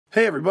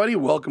Hey everybody,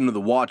 welcome to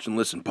the Watch and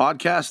Listen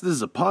podcast. This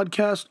is a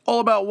podcast all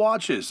about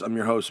watches. I'm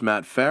your host,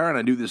 Matt Farr, and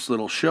I do this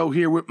little show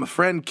here with my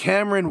friend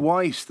Cameron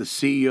Weiss, the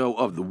CEO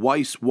of the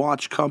Weiss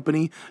Watch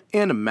Company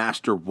and a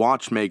master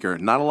watchmaker.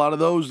 Not a lot of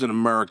those in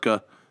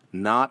America.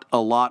 Not a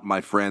lot,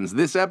 my friends.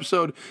 This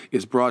episode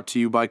is brought to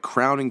you by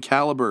Crown &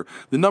 Caliber,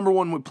 the number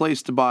one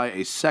place to buy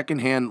a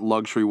secondhand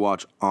luxury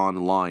watch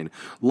online.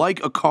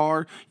 Like a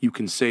car, you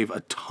can save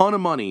a ton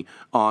of money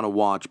on a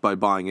watch by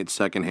buying it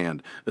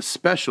secondhand,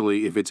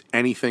 especially if it's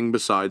anything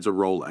besides a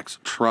Rolex.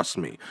 Trust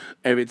me.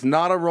 If it's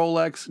not a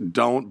Rolex,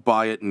 don't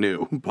buy it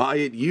new. Buy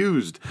it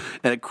used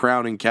at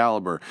Crown &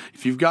 Caliber.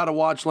 If you've got a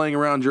watch laying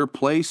around your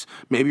place,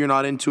 maybe you're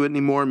not into it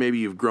anymore, maybe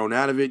you've grown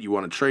out of it, you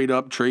want to trade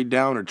up, trade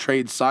down, or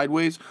trade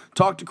sideways,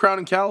 talk to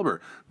Crown &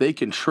 Caliber. They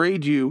can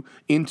trade you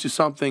into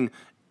something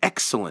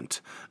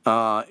excellent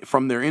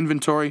from their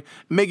inventory.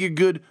 Make a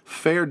good,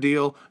 fair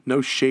deal.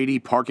 No shady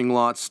parking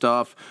lot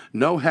stuff.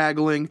 No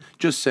haggling.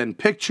 Just send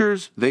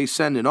pictures. They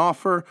send an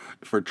offer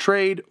for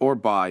trade or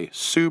buy.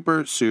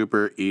 Super,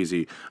 super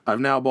easy. I've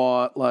now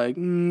bought like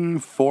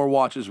 4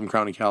 watches from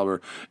Crown &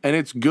 Caliber, and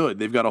it's good.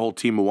 They've got a whole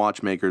team of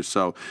watchmakers,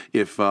 so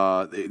if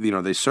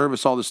they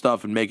service all the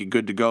stuff and make it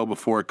good to go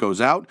before it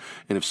goes out,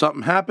 and if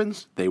something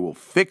happens, they will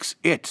fix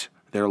it.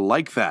 They're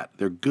like that.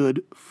 They're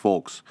good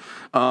folks.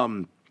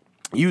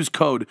 Use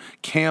code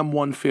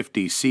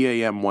CAM150,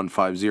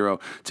 CAM150,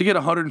 to get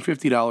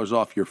 $150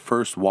 off your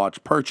first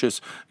watch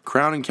purchase.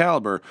 Crown &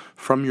 Caliber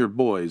from your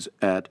boys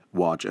at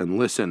Watch and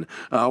Listen.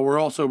 We're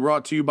also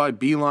brought to you by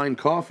Beeline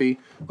Coffee.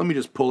 Let me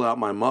just pull out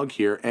my mug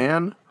here,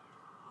 and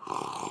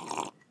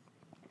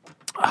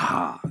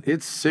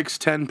it's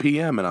 6:10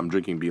 p.m. and I'm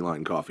drinking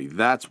Beeline Coffee.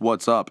 That's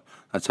what's up.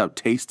 That's how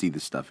tasty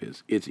this stuff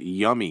is. It's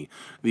yummy.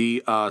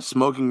 The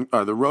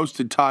the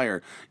roasted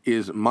tire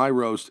is my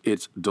roast.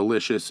 It's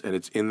delicious, and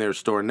it's in their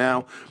store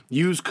now.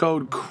 Use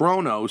code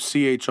CHRONO,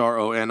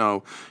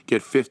 CHRONO,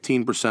 get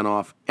 15%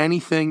 off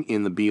anything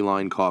in the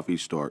Beeline Coffee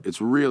store. It's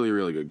really,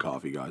 really good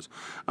coffee, guys.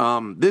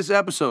 This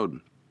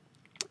episode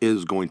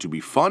is going to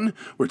be fun.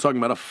 We're talking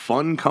about a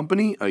fun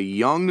company, a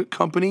young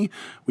company.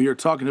 We are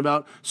talking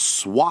about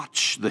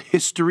Swatch, the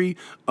history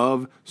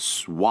of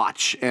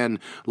Swatch. And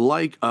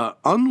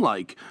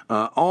unlike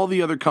all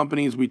the other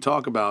companies we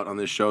talk about on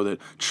this show that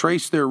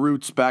trace their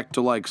roots back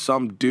to like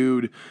some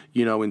dude,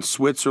 in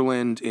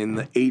Switzerland in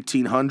the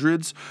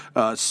 1800s,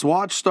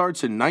 Swatch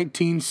starts in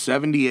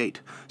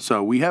 1978.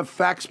 So we have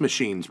fax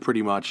machines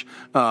pretty much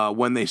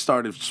when they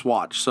started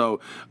Swatch.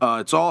 So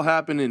it's all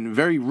happened in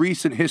very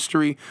recent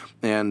history,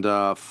 and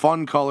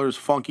fun colors,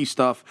 funky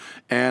stuff,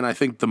 and I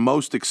think the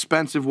most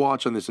expensive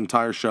watch on this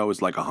entire show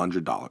is like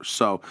 $100.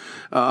 So,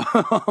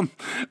 oh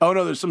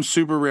no, there's some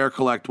super rare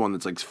collect one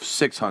that's like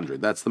 $600.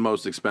 That's the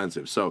most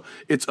expensive. So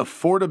it's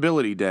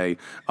affordability day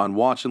on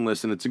Watch and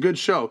Listen. It's a good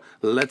show.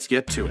 Let's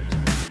get to it.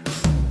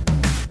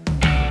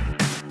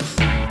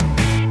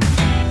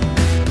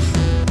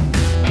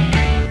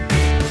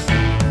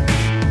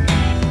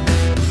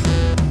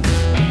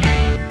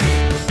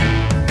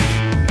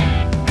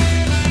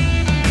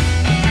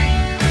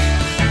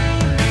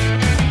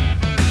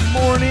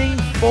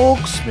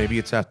 Folks, maybe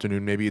it's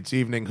afternoon, maybe it's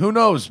evening, who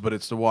knows, but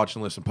it's the Watch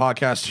and Listen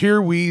podcast.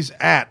 Here we's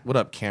at. What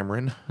up,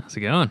 Cameron? How's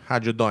it going? How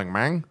you doing,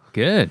 man?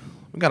 Good.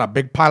 We got a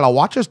big pile of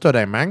watches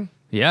today, man.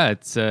 Yeah,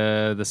 it's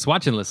the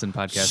Swatch and Listen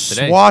podcast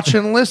today. Swatch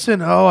and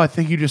Listen. Oh, I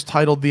think you just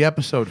titled the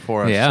episode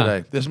for us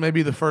today. This may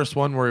be the first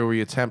one where we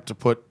attempt to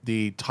put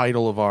the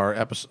title of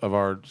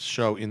our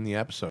show in the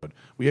episode.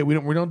 We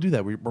don't do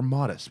that. We're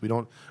modest. We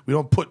don't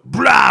put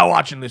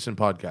Watch and Listen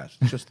podcast.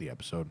 It's just the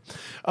episode.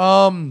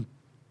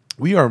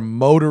 We are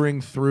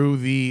motoring through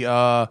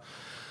the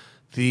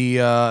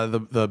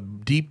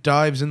deep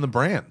dives in the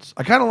brands.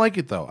 I kind of like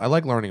it though. I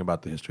like learning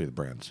about the history of the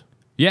brands.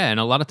 Yeah, and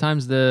a lot of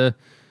times the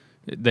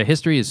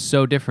history is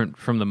so different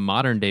from the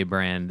modern day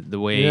brand, the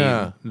way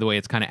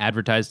it's kind of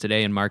advertised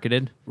today and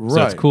marketed. Right.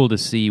 So it's cool to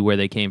see where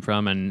they came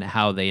from and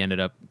how they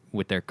ended up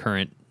with their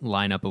current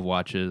lineup of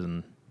watches.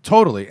 And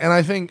totally. And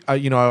I think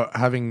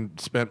having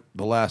spent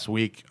the last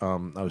week, I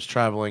was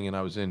traveling and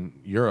I was in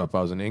Europe.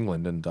 I was in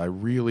England, and I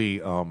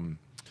really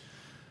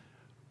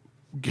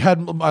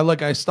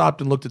I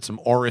stopped and looked at some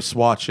Oris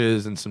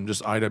watches and some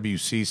just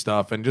IWC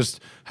stuff, and just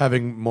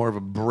having more of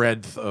a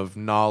breadth of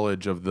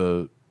knowledge of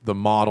the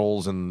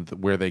models and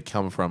where they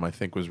come from, I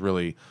think was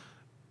really,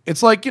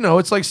 it's like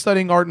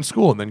studying art in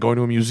school and then going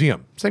to a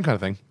museum. Same kind of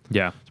thing.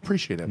 Yeah.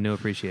 Appreciate it. New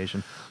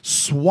appreciation.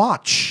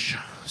 Swatch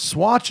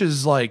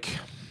is like,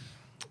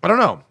 I don't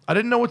know. I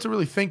didn't know what to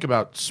really think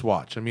about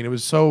Swatch. I mean,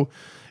 it's so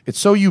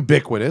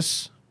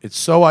ubiquitous. It's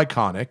so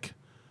iconic.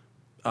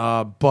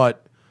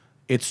 But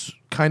it's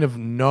kind of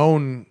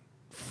known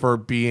for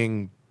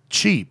being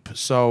cheap,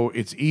 so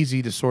it's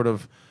easy to sort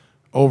of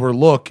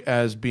overlook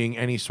as being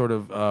any sort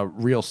of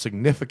real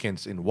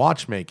significance in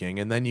watchmaking.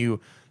 And then you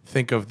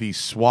think of the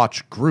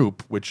Swatch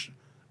Group, which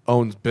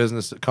owns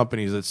business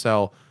companies that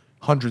sell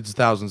hundreds of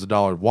thousands of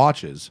dollars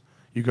watches.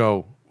 You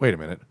go, wait a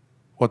minute,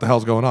 what the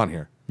hell's going on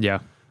here? Yeah.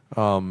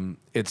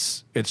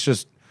 It's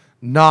just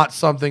not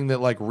something that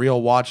like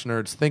real watch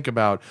nerds think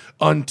about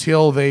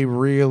until they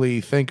really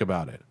think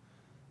about it.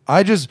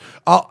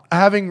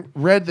 Having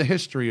read the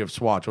history of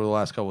Swatch over the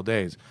last couple of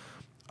days,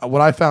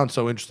 what I found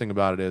so interesting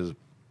about it is,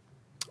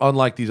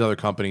 unlike these other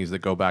companies that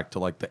go back to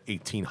like the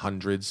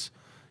 1800s,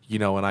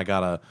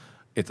 and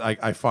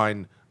I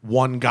find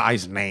one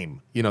guy's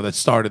name, that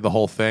started the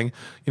whole thing.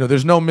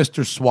 There's no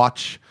Mr.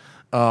 Swatch.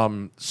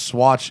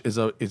 Swatch is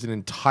an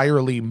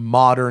entirely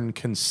modern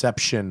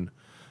conception,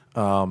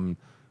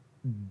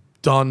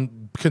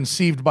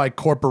 conceived by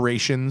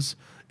corporations,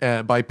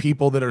 by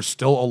people that are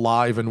still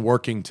alive and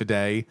working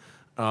today,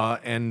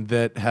 and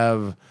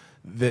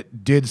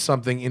that did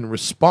something in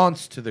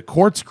response to the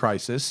quartz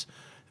crisis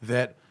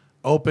that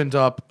opened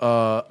up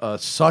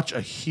such a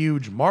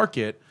huge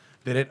market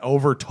that it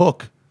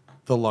overtook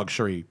the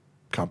luxury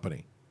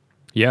company.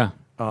 Yeah,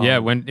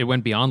 it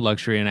went beyond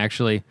luxury, and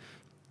actually,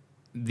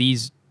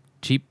 these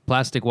cheap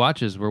plastic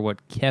watches were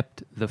what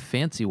kept the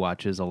fancy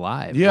watches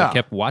alive. Yeah, what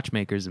kept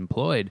watchmakers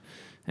employed,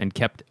 and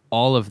kept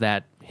all of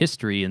that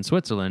history in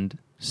Switzerland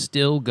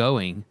still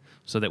going,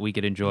 so that we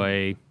could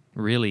enjoy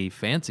really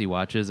fancy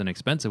watches and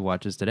expensive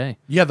watches today.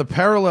 Yeah, the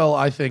parallel,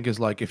 I think, is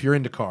like if you're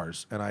into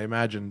cars, and I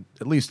imagine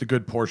at least a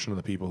good portion of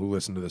the people who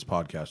listen to this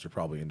podcast are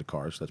probably into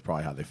cars. That's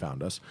probably how they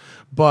found us.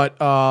 But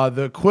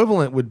the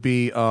equivalent would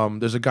be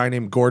there's a guy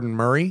named Gordon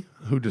Murray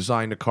who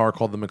designed a car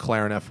called the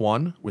McLaren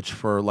F1, which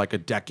for like a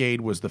decade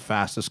was the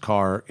fastest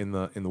car in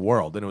the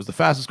world. And it was the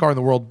fastest car in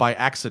the world by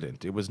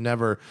accident. It was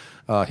never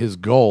his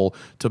goal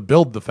to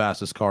build the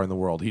fastest car in the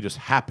world. He just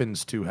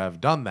happens to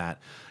have done that.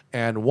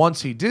 And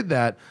once he did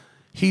that,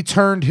 he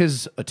turned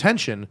his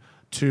attention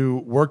to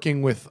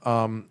working with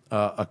building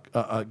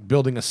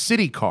a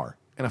city car,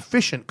 an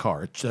efficient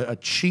car, a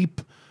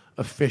cheap,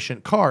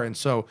 efficient car. And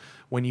so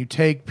when you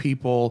take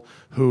people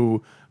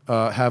who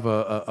have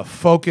a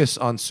focus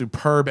on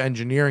superb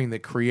engineering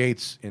that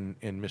creates, in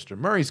Mr.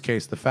 Murray's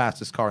case, the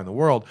fastest car in the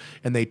world,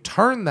 and they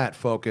turn that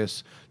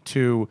focus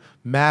to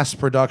mass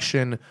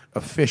production,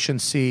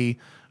 efficiency,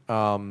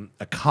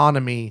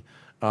 economy,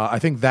 I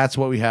think that's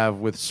what we have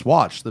with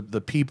Swatch.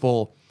 The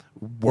people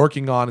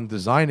working on and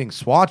designing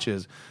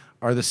swatches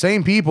are the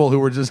same people who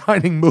were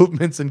designing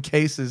movements and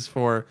cases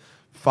for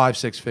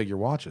 5-6 figure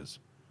watches.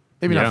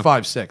 Maybe not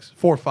 5-6,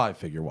 4-5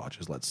 figure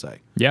watches, let's say.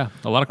 Yeah,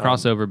 a lot of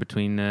crossover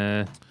between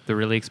the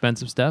really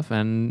expensive stuff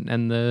and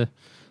the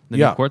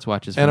new quartz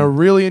watches. And a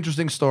really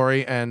interesting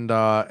story. And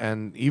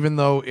even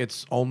though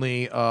it's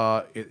only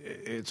a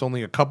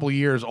couple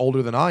years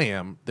older than I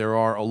am, there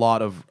are a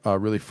lot of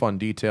really fun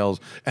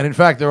details. And in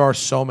fact, there are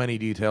so many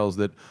details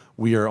that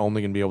we are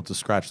only going to be able to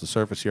scratch the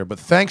surface here. But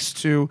thanks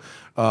to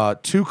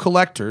two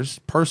collectors,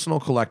 personal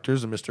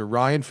collectors, and Mr.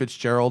 Ryan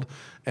Fitzgerald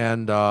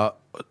and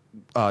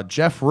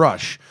Jeff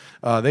Rush,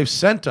 they've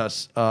sent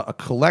us a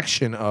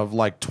collection of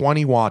like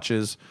 20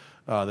 watches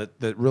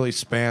that really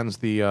spans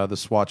the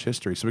Swatch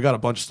history. So we got a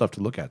bunch of stuff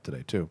to look at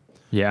today too.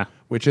 Yeah,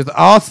 which is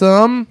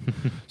awesome.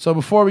 So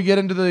before we get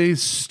into the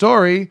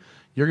story,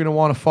 you're going to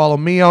want to follow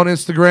me on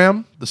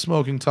Instagram, The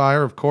Smoking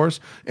Tire, of course,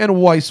 and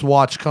Weiss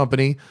Watch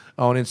Company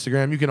on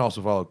Instagram. You can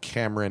also follow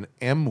Cameron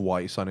M.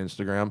 Weiss on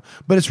Instagram,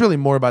 but it's really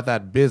more about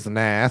that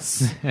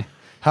business.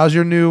 How's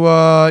your new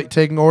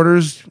taking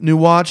orders, new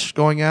watch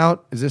going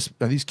out?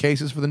 Are these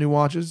cases for the new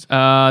watches?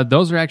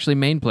 Those are actually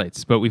main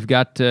plates, but we've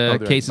got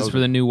cases for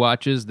the new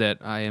watches that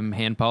I am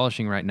hand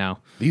polishing right now.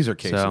 These are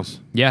cases. So,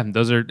 yeah,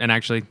 those are, and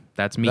actually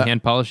that's me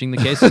hand polishing the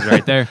cases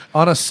right there.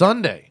 On a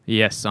Sunday.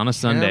 Yes, on a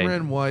Sunday.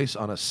 Cameron Weiss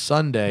on a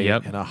Sunday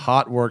in a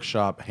hot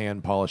workshop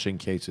hand polishing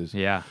cases.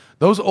 Yeah.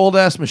 Those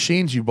old-ass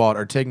machines you bought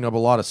are taking up a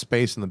lot of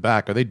space in the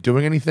back. Are they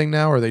doing anything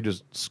now, or are they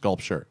just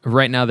sculpture?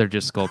 Right now, they're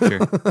just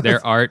sculpture.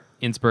 They're art,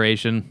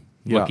 inspiration.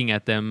 Yeah. Looking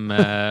at them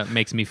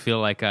makes me feel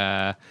like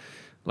I'm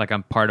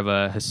part of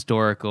a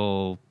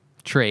historical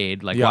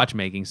trade, like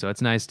watchmaking. So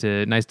it's nice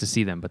to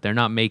see them, but they're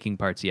not making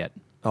parts yet.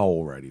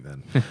 Alrighty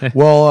then.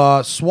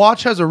 Well,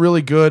 Swatch has a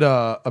really good,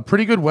 a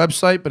pretty good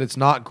website, but it's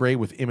not great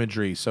with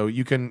imagery. So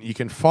you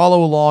can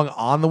follow along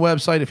on the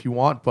website if you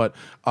want, but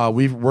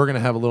we're going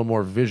to have a little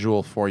more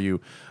visual for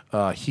you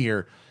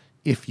here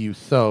if you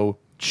so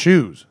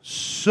choose.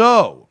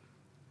 So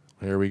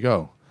here we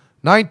go.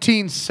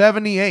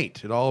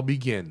 1978. It all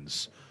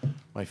begins.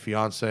 My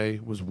fiance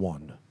was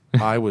 1.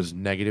 I was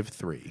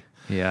 -3.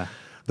 Yeah.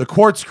 The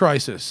quartz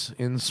crisis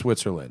in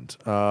Switzerland.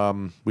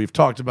 We've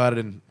talked about it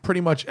in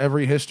pretty much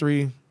every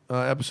history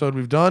episode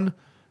we've done.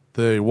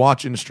 The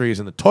watch industry is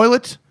in the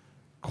toilet.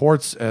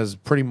 Quartz has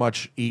pretty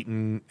much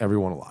eaten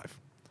everyone alive.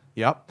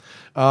 Yep.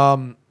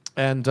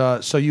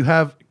 So you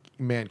have,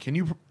 man,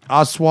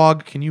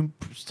 Oswag, can you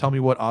tell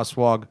me what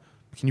Oswag,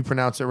 can you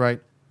pronounce it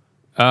right?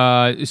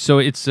 So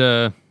it's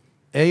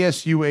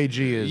ASUAG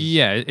is...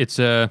 Yeah, it's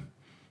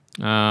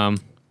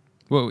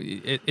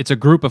it's a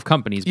group of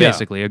companies,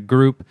 basically. A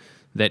group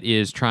that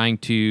is trying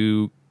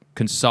to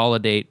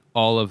consolidate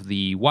all of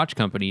the watch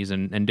companies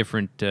and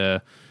different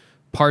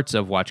parts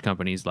of watch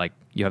companies. Like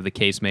you have the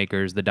case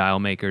makers, the dial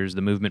makers,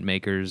 the movement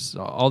makers,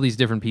 all these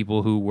different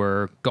people who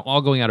were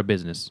all going out of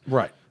business.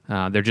 Right.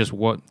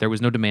 There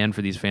was no demand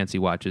for these fancy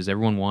watches.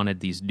 Everyone wanted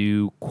these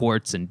new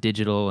quartz and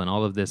digital and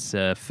all of this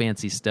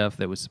fancy stuff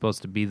that was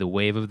supposed to be the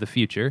wave of the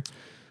future.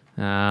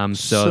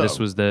 So this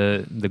was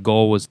the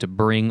goal was to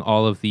bring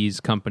all of these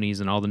companies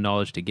and all the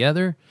knowledge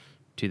together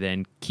to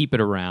then keep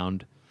it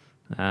around.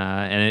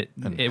 And it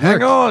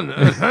hang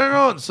worked. Hang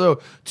on.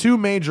 So 2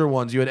 major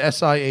ones. You had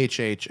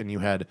SIHH and you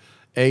had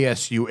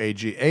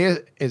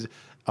ASUAG.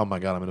 Oh my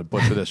God, I'm going to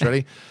butcher this.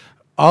 Ready?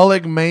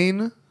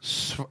 Allgemeine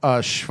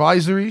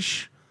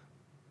Schweizerisch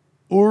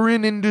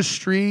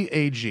Uhrenindustrie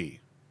AG.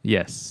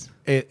 Yes.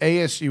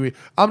 ASUE.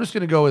 I'm just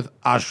going to go with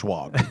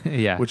Ashwag,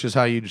 Yeah. which is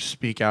how you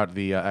speak out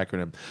the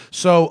acronym.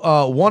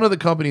 So one of the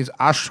companies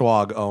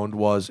Ashwag owned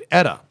was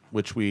ETA,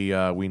 which we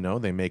know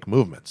they make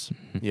movements.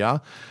 Yeah,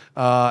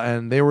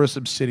 and they were a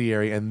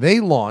subsidiary, and they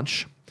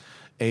launch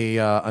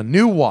a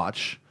new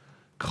watch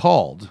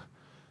called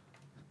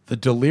the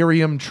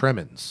Delirium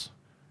Tremens,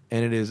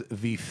 and it is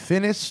the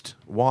thinnest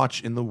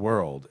watch in the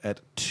world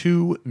at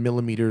 2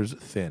 millimeters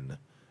thin.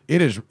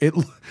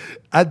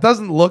 It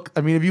doesn't look.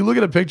 I mean, if you look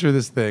at a picture of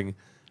this thing,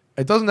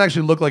 it doesn't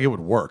actually look like it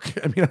would work.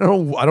 I mean,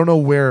 I don't know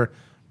where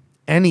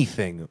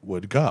anything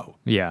would go.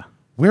 Yeah.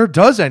 Where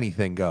does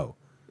anything go?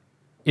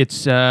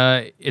 It's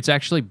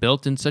actually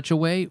built in such a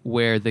way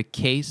where the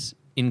case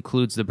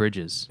includes the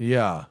bridges.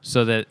 Yeah.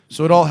 So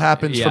it all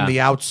happens from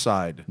the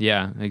outside.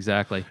 Yeah,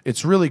 exactly.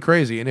 It's really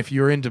crazy. And if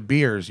you're into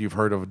beers, you've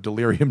heard of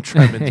Delirium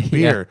Tremens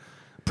beer.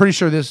 Pretty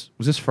sure was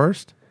this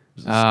first?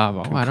 Was this I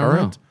don't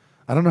know.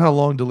 I don't know how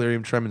long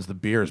Delirium Tremens the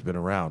beer has been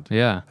around.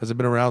 Yeah. Has it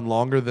been around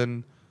longer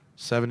than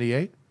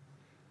 78?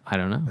 I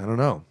don't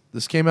know.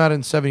 This came out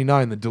in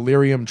 79, the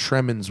Delirium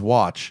Tremens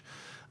watch.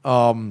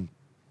 And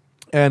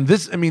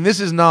this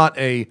is not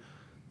it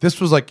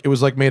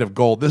was like made of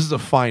gold. This is a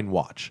fine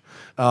watch.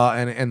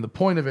 And the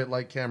point of it,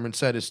 like Cameron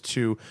said, is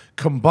to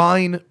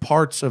combine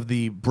parts of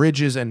the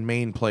bridges and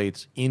main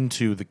plates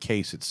into the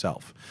case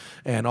itself.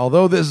 And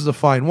although this is a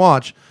fine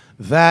watch,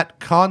 that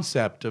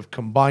concept of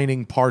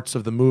combining parts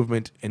of the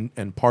movement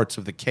and parts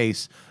of the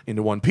case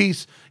into one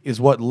piece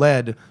is what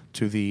led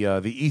to the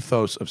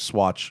ethos of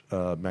Swatch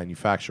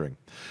manufacturing.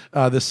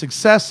 The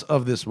success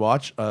of this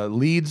watch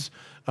leads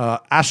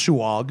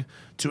Ashwag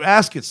to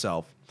ask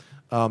itself,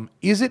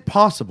 is it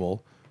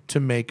possible to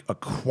make a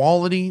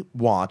quality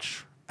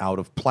watch out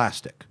of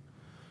plastic?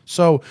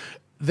 So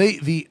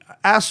the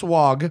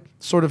Ashwag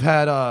sort of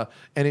had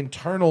an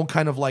internal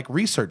kind of like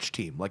research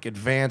team, like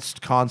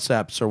advanced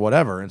concepts or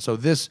whatever. And so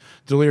this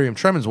Delirium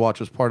Tremens watch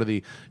was part of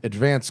the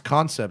advanced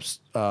concepts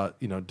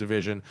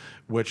division,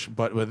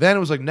 but then it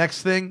was like,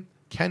 next thing,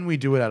 can we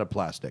do it out of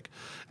plastic?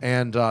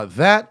 And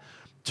that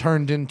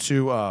turned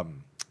into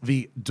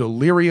the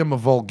Delirium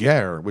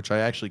Vulgaire, which I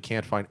actually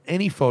can't find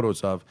any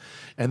photos of,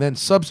 and then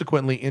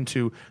subsequently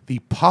into the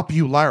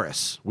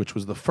Popularis, which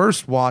was the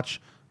first watch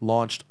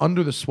launched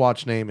under the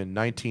Swatch name in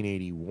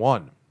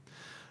 1981.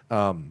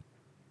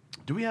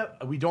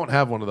 We don't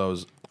have one of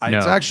those. No.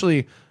 It's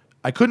actually,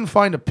 I couldn't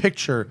find a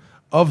picture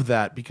of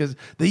that because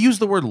they use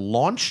the word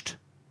launched,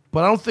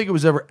 but I don't think it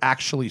was ever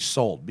actually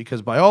sold,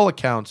 because by all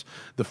accounts,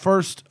 the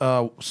first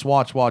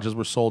Swatch watches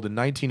were sold in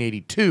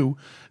 1982,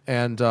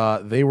 and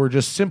they were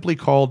just simply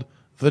called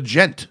the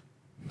Gent,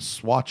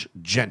 Swatch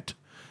Gent.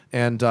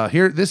 And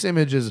here, this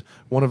image is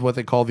one of what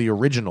they call the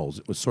originals.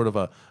 It was sort of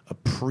a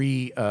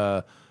pre...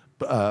 it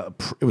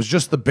was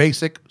just the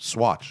basic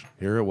Swatch.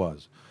 Here it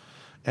was.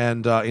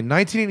 And in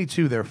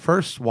 1982, their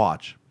first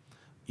watch,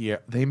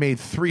 they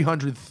made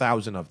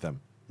 300,000 of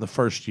them the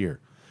first year.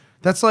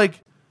 That's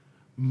like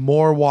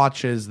more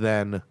watches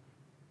than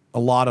a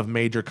lot of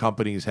major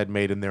companies had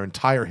made in their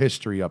entire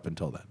history up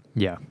until then.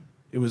 Yeah.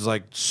 It was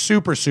like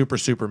super, super,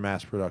 super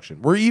mass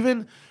production. We're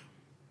even...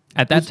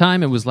 At that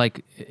time, it was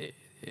like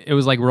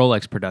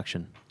Rolex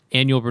production.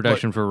 Annual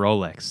production for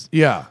Rolex.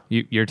 Yeah.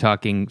 You're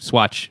talking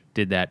Swatch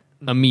did that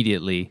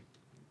immediately,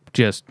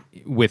 just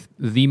with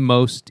the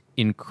most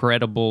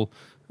incredible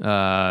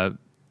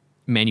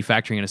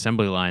manufacturing and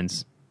assembly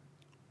lines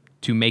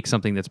to make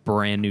something that's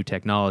brand new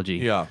technology.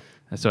 Yeah.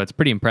 So it's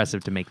pretty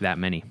impressive to make that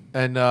many.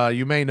 And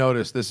you may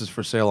notice this is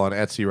for sale on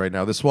Etsy right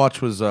now. This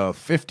watch was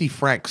 50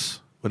 francs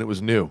when it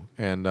was new,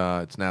 and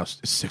it's now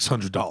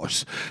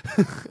 $600.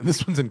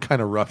 This one's in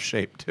kind of rough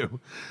shape, too.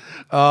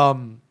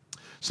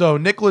 So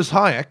Nicholas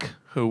Hayek,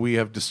 who we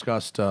have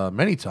discussed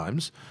many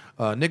times,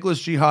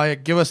 Nicholas G.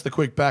 Hayek, give us the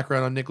quick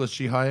background on Nicholas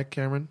G. Hayek,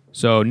 Cameron.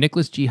 So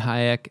Nicholas G.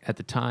 Hayek at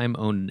the time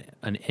owned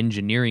an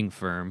engineering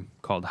firm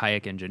called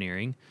Hayek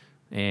Engineering,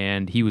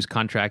 and he was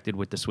contracted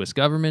with the Swiss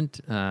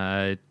government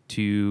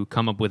to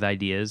come up with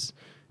ideas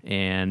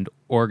and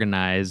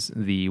organize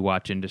the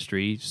watch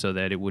industry so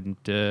that it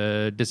wouldn't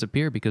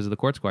disappear because of the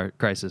quartz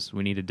crisis.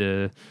 We needed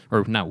to,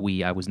 or not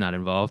we, I was not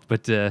involved,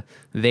 but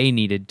they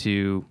needed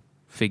to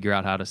figure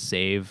out how to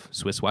save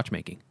Swiss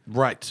watchmaking.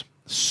 Right.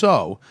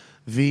 So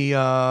he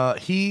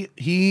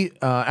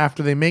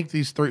after they make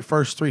these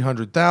first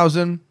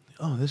 300,000,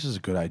 oh, this is a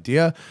good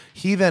idea.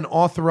 He then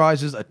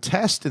authorizes a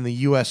test in the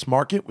U.S.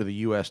 market with a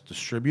U.S.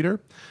 distributor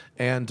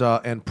and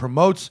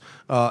promotes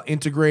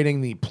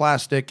integrating the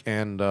plastic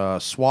and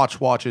Swatch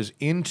watches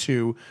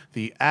into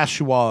the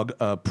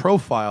Ashwag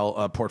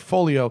profile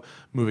portfolio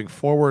moving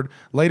forward.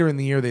 Later in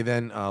the year, they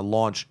then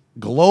launch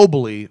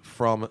globally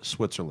from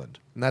Switzerland,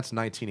 and that's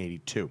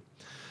 1982.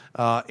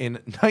 In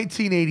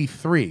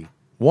 1983,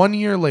 1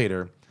 year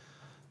later,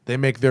 they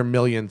make their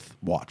millionth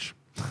watch.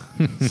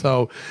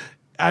 So,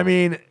 I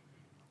mean,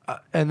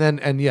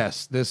 and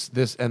yes,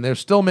 this, and they're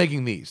still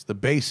making these, the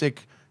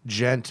basic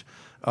gent,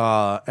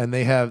 and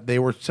they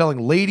were selling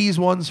ladies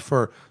ones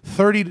for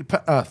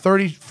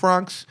 30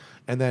 francs,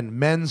 and then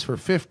men's for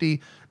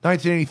 50.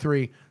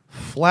 1983,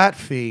 flat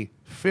fee,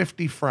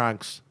 50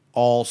 francs,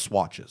 all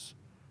swatches,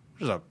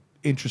 which is an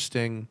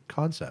interesting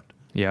concept.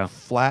 Yeah,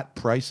 flat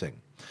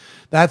pricing.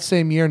 That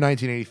same year,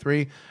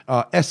 1983,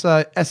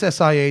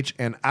 SSIH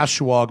and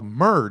Ashwag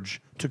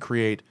merge to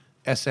create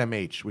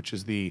SMH, which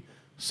is the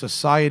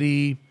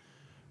Society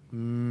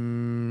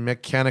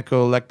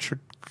Mechanical Electric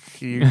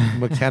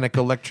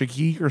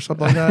or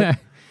something like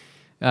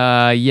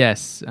that.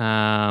 Yes.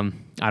 I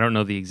don't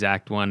know the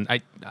exact one.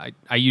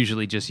 I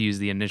usually just use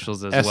the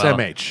initials as well.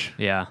 SMH.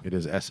 Yeah. It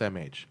is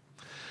SMH.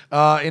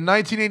 In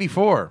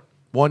 1984,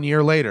 1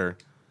 year later,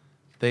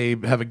 they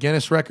have a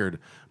Guinness record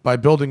by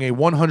building a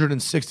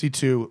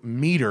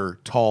 162-meter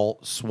tall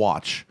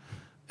Swatch,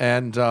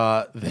 and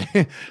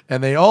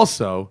they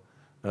also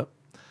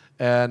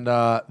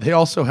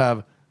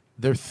have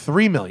their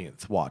 3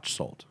 millionth watch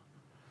sold.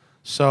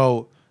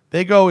 So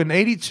they go in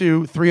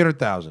 82,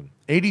 300,000,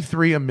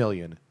 83, 1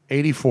 million,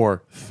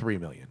 84, 3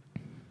 million.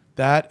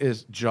 That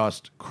is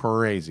just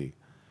crazy,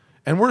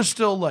 and we're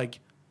still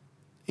like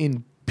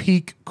in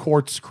peak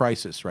quartz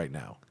crisis right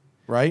now,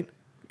 right?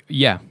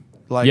 Yeah.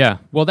 Yeah,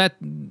 well,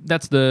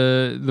 that's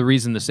the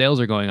reason the sales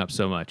are going up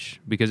so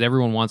much, because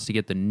everyone wants to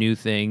get the new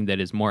thing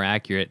that is more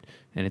accurate,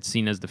 and it's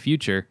seen as the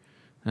future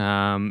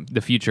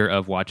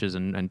of watches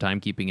and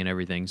timekeeping and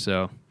everything.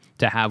 So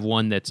to have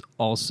one that's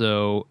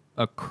also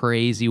a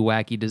crazy,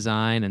 wacky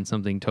design and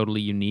something totally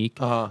unique,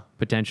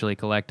 potentially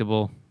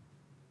collectible,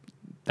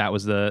 that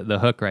was the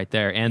hook right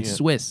there. And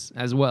Swiss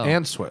as well.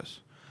 And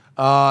Swiss.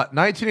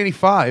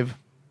 1985,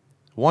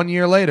 1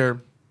 year later,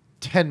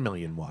 10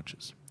 million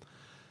watches.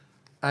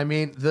 I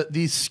mean,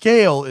 the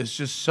scale is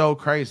just so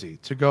crazy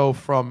to go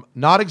from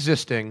not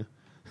existing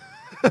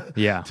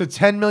to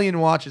 10 million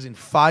watches in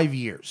 5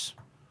 years.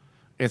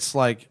 It's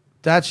like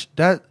that's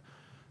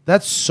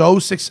so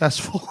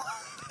successful.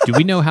 Do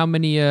we know how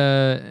many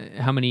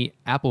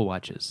Apple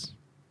Watches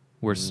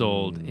were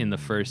sold in the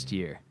first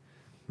year?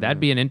 That'd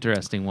be an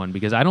interesting one,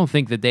 because I don't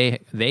think that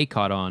they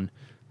caught on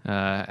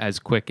as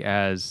quick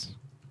as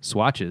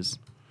Swatches.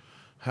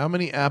 How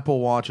many Apple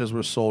Watches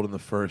were sold in the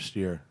first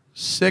year?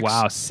 6.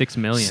 Wow, 6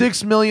 million.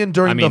 6 million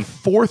during the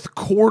fourth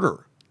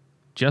quarter.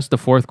 Just the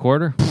fourth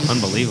quarter?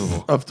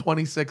 Unbelievable. Of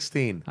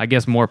 2016. I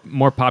guess more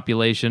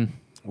population.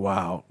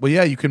 Wow. Well,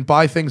 yeah, you can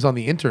buy things on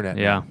the internet.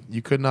 Yeah.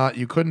 Now.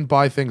 You couldn't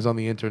buy things on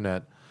the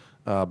internet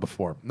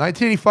before.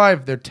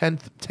 1985, their 10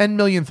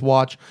 millionth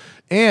watch,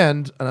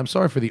 and I'm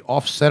sorry for the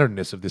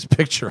off-centeredness of this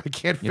picture. I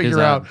can't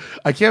figure out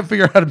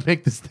how to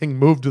make this thing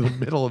move to the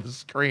middle of the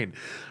screen.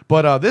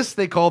 But this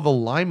they call the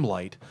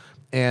Limelight.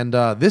 And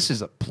this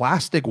is a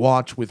plastic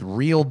watch with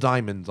real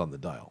diamonds on the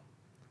dial.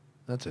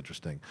 That's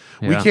interesting.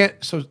 Yeah. We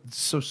can't. So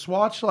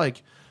Swatch,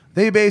 like,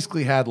 they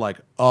basically had like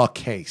a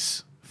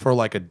case for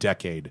like a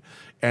decade,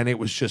 and it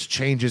was just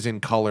changes in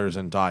colors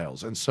and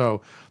dials. And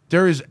so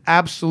there is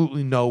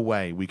absolutely no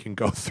way we can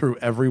go through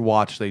every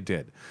watch they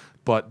did.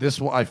 But this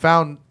one, I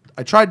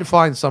tried to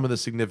find some of the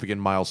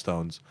significant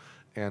milestones,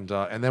 and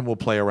then we'll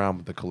play around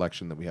with the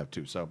collection that we have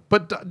too. So,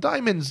 but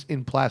diamonds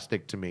in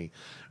plastic to me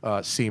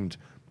seemed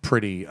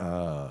pretty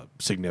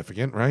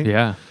significant, right?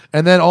 Yeah.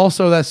 And then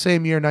also that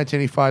same year,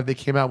 1985, they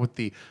came out with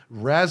the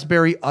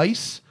Raspberry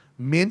Ice,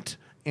 Mint,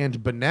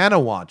 and Banana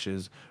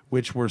watches,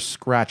 which were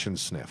scratch and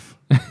sniff.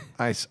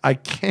 I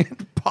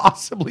can't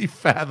possibly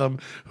fathom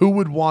who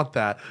would want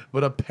that,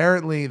 but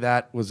apparently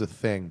that was a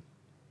thing.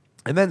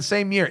 And then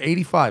same year,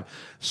 85,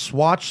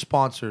 Swatch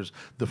sponsors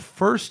the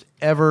first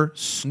ever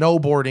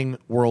snowboarding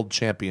world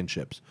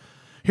championships.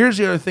 Here's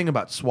the other thing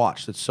about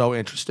Swatch that's so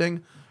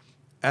interesting.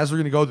 As we're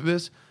going to go through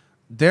this,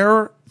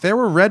 there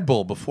were Red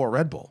Bull before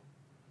Red Bull.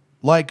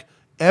 Like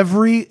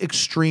every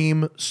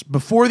extreme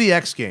before the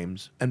X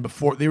Games and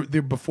before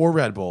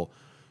Red Bull,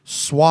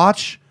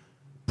 Swatch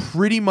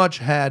pretty much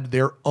had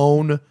their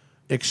own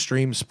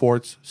extreme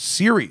sports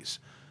series,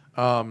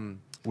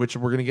 which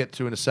we're gonna get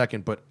to in a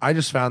second. But I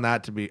just found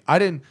that to be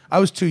I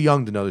was too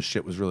young to know this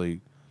shit was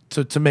really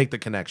to make the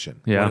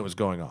connection when it was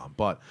going on.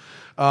 But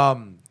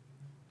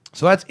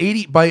so that's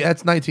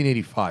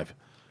 1985.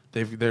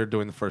 They're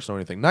doing the first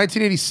knowing thing.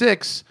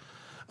 1986.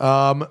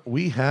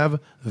 We have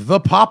the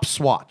Pop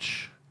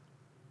Swatch.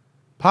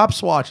 Pop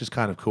Swatch is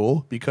kind of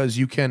cool because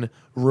you can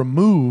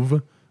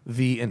remove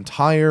the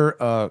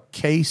entire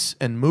case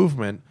and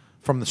movement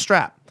from the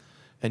strap,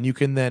 and you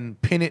can then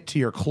pin it to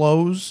your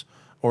clothes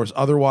or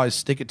otherwise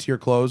stick it to your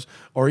clothes,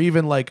 or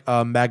even like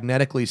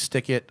magnetically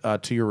stick it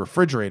to your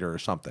refrigerator or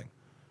something,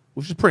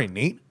 which is pretty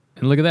neat.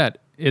 And look at that.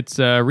 It's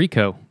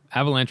RICO,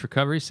 Avalanche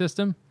Recovery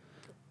System,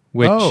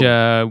 which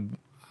I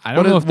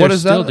don't know if they're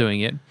still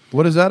doing it.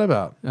 What is that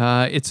about?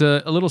 It's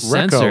a little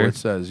sensor. It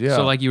says, yeah.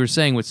 So like you were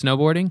saying with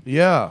snowboarding?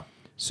 Yeah.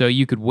 So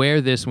you could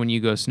wear this when you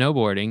go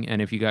snowboarding,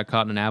 and if you got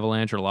caught in an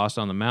avalanche or lost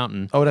on the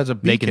mountain, it has a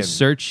beacon. They can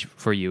search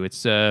for you.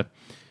 It's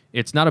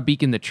not a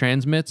beacon that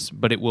transmits,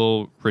 but it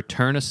will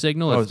return a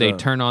signal. If they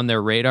turn on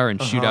their radar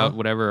and shoot out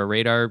whatever a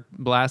radar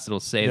blast, it'll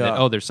say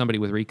that, there's somebody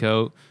with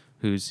RICO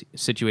who's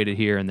situated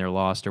here and they're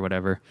lost or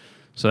whatever.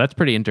 So that's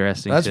pretty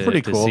interesting. That's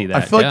pretty cool. To see that.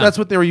 I feel like that's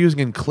what they were using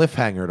in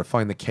Cliffhanger to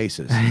find the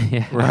cases,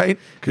 right?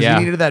 Because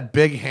you needed that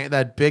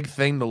big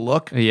thing to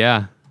look.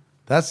 Yeah.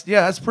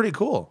 That's pretty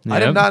cool. Yep. I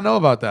did not know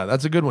about that.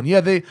 That's a good one. Yeah,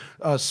 they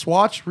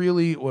Swatch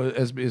really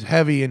is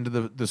heavy into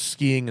the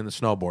skiing and the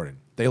snowboarding.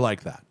 They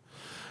like that.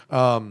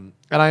 And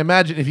I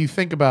imagine if you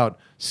think about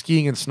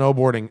skiing and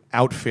snowboarding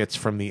outfits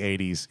from the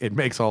 80s, it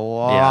makes a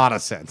lot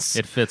of sense.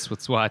 It fits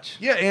with Swatch.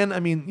 Yeah, and I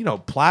mean,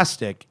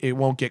 plastic, it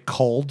won't get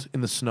cold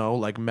in the snow.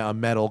 Like a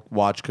metal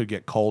watch could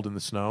get cold in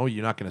the snow.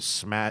 You're not going to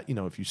smash,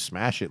 if you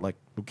smash it, like,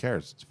 who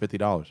cares? It's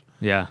 $50.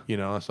 Yeah.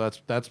 So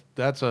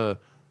that's a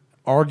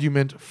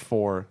argument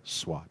for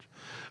Swatch.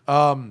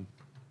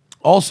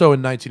 Also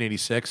in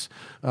 1986,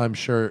 I'm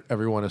sure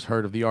everyone has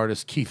heard of the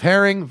artist Keith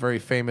Haring, very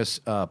famous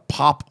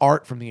pop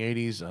art from the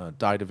 80s,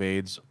 died of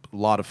AIDS, a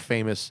lot of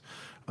famous,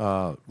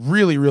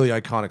 really, really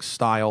iconic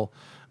style.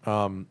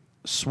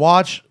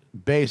 Swatch,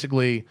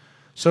 basically,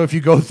 so if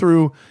you go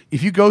through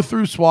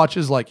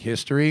Swatch's like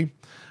history,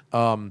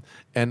 and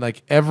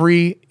like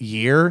every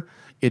year,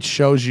 it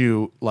shows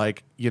you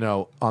like,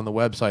 on the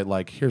website,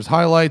 like here's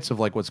highlights of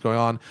like what's going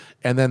on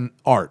and then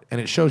art.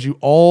 And it shows you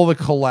all the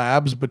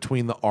collabs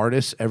between the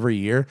artists every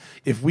year.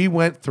 If we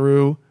went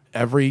through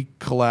every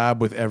collab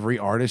with every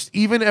artist,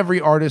 even every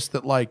artist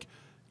that like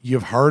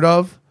you've heard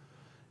of,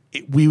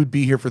 we would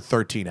be here for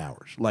 13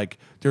 hours. Like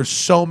there's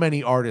so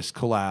many artist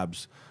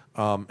collabs.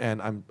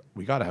 And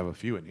we got to have a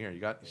few in here.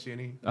 You see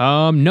any?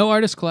 No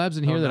artist collabs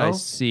in here that I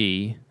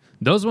see.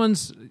 Those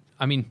ones,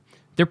 I mean,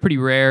 they're pretty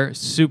rare,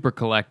 super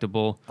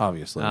collectible.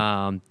 Obviously.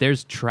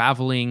 There's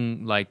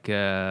traveling like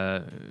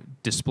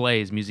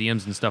displays,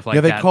 museums and stuff like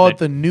that. Yeah, they call it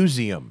the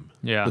Newseum.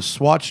 Yeah. The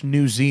Swatch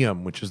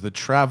Newseum, which is the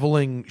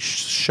traveling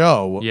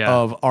show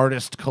of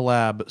artist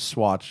collab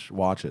Swatch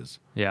watches.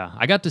 Yeah.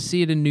 I got to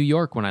see it in New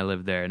York when I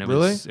lived there, and it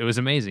was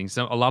amazing.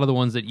 So a lot of the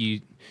ones that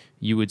you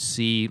would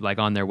see like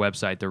on their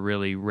website, the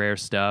really rare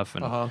stuff,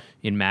 and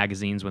in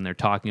magazines when they're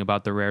talking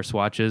about the rare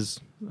swatches,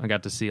 I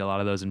got to see a lot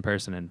of those in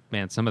person, and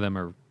man, some of them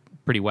are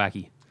pretty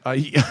wacky.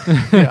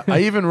 I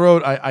even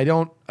wrote. I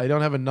don't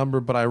have a number,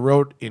 but I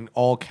wrote in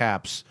all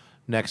caps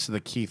next to the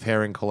Keith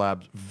Haring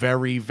collabs.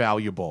 Very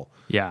valuable.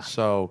 Yeah.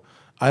 So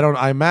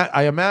I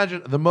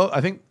imagine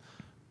I think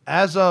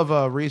as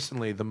of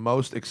recently, the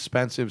most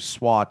expensive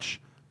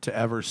Swatch to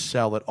ever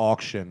sell at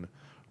auction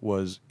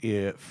was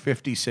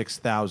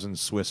 56,000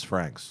 Swiss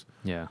francs.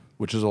 Yeah.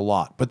 Which is a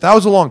lot, but that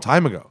was a long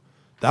time ago.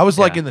 That was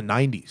like in the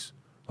 90s.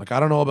 Like I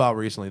don't know about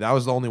recently. That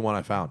was the only one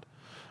I found.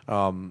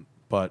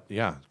 But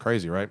yeah,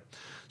 crazy, right?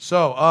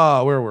 So,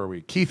 where were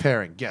we? Keith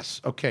Haring,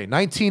 yes. Okay,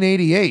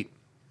 1988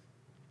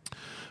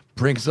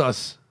 brings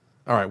us.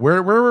 All right,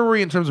 where were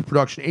we in terms of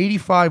production?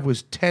 85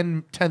 was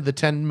the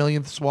 10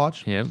 millionth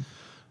Swatch. Yeah.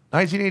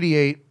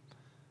 1988,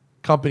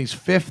 company's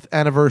 5th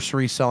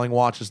anniversary selling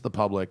watches to the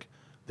public.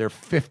 Their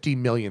 50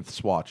 millionth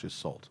Swatch is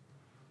sold.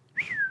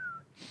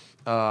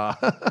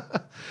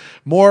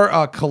 More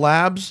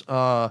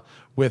collabs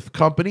with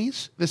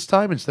companies this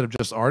time instead of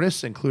just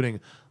artists, including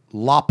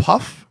La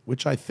Puff,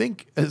 which I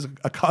think is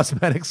a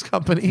cosmetics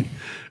company,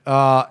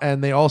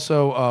 and they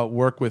also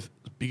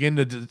begin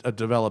to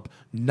develop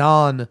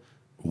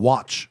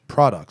non-watch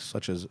products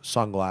such as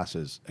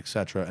sunglasses,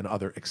 etc., and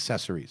other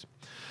accessories.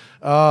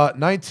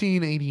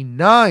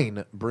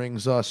 1989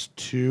 brings us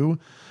to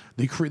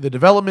the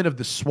development of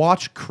the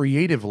Swatch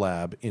Creative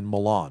Lab in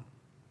Milan.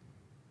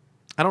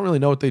 I don't really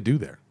know what they do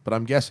there, but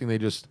I'm guessing they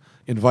just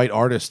invite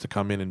artists to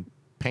come in and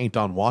paint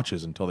on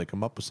watches until they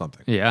come up with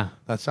something. Yeah.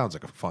 That sounds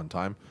like a fun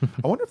time.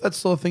 I wonder if that's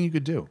still a thing you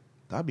could do.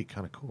 That'd be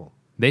kind of cool.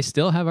 They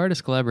still have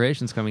artist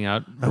collaborations coming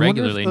out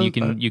regularly, and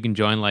you can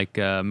join like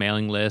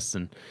mailing lists,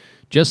 and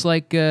just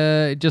like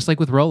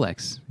with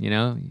Rolex,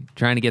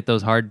 trying to get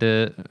those hard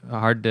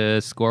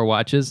to score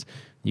watches,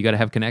 you got to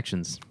have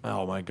connections.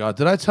 Oh my God!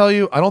 Did I tell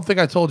you? I don't think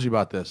I told you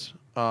about this.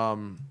 I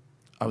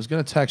was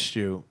going to text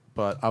you,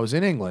 but I was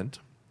in England,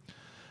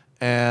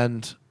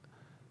 and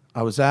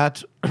I was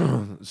at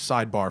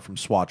sidebar from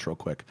Swatch real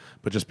quick,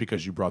 but just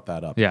because you brought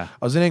that up. Yeah.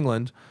 I was in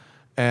England,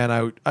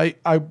 and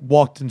I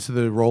walked into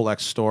the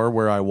Rolex store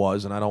where I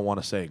was, and I don't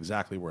want to say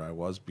exactly where I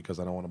was because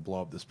I don't want to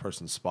blow up this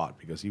person's spot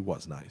because he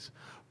was nice.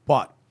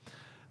 But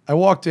I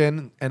walked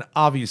in, and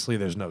obviously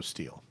there's no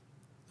steel.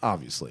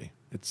 Obviously.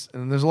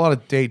 And there's a lot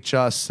of date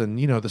justs and,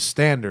 the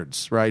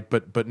standards, right?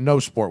 But no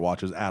sport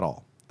watches at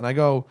all. And I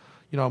go,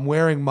 I'm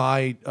wearing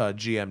my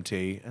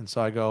GMT, and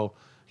so I go,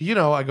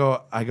 I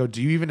go,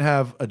 do you even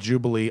have a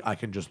Jubilee I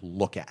can just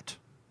look at?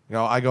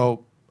 I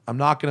go, I'm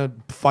not going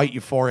to fight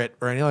you for it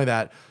or anything like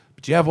that,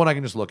 but do you have one I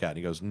can just look at? And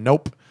he goes,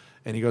 nope.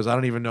 And he goes, I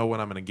don't even know when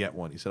I'm going to get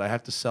one. He said, I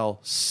have to sell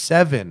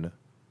 7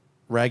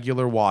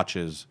 regular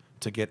watches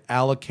to get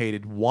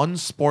allocated 1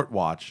 sport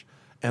watch,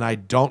 and I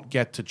don't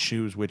get to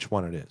choose which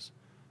one it is.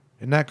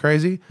 Isn't that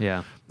crazy?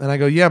 Yeah. And I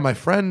go, yeah, my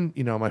friend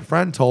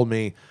told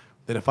me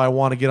that if I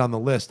want to get on the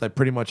list, I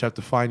pretty much have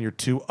to find your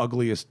 2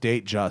 ugliest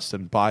date just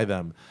and buy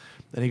them.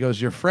 And he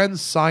goes, your friend's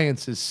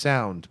science is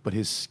sound, but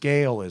his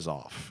scale is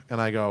off.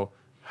 And I go,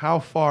 how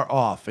far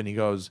off? And he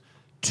goes,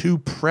 2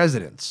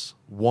 presidents,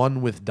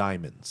 1 with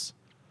diamonds.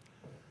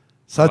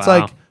 So it's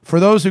like, for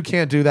those who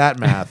can't do that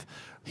math,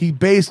 he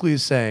basically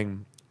is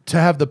saying to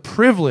have the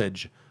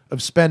privilege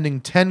of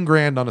spending 10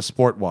 grand on a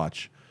sport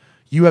watch,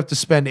 you have to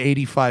spend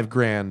 85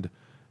 grand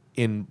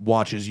in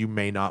watches you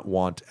may not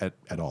want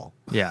at all.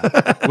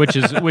 Yeah, which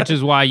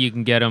is why you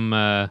can get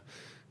them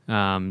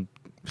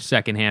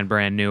secondhand,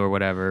 brand new or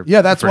whatever.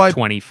 Yeah, that's for why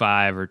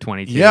 25 or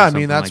 22. Yeah, or I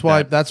something mean that's like why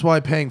that. that's why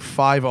paying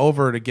 5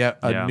 over to get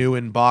a new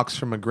in box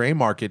from a gray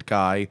market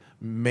guy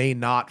may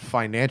not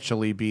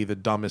financially be the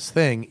dumbest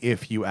thing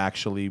if you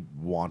actually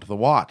want the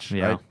watch.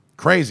 Yeah. Right?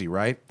 Crazy,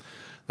 right?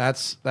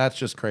 That's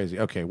just crazy.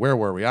 Okay, where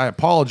were we? I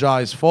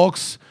apologize,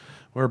 folks.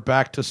 We're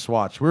back to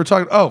Swatch. We were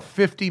talking,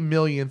 50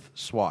 millionth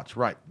Swatch.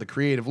 Right. The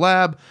Creative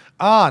Lab.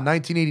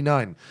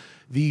 1989.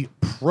 The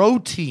Pro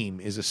Team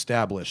is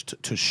established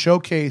to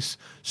showcase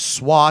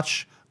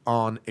Swatch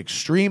on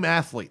extreme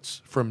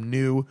athletes from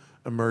new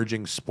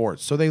emerging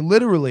sports. So they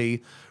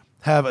literally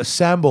have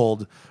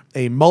assembled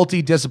a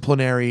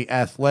multidisciplinary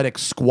athletic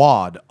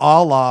squad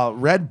a la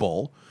Red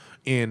Bull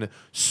in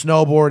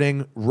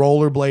snowboarding,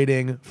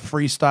 rollerblading,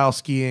 freestyle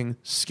skiing,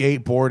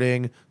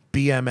 skateboarding,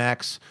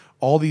 BMX,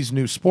 all these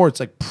new sports,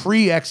 like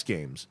pre-X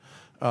Games.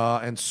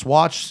 And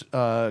Swatch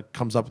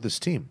comes up with this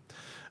team.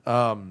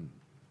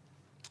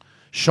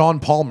 Sean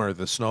Palmer,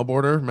 the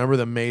snowboarder, remember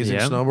the amazing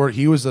snowboarder?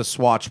 He was a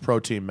Swatch Pro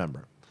Team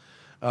member.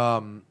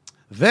 Then,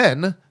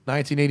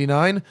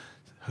 1989,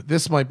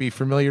 this might be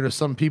familiar to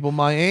some people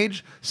my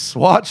age,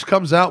 Swatch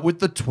comes out with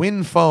the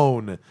Twin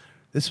Phone.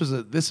 This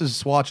is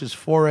Swatch's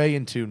foray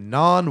into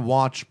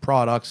non-watch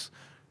products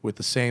with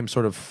the same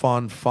sort of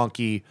fun,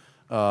 funky,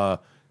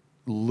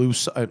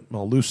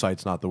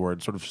 lucite's not the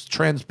word, sort of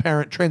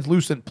transparent,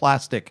 translucent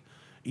plastic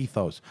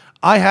ethos.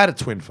 I had a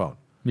Twin Phone.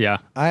 Yeah.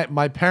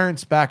 My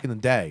parents back in the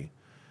day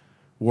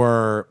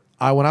when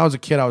I was a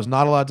kid, I was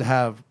not allowed to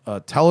have a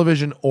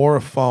television or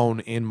a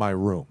phone in my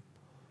room.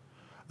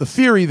 The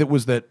theory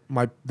that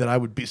I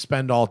would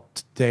spend all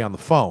day on the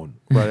phone,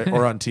 right,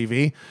 or on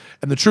TV,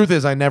 and the truth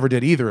is I never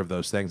did either of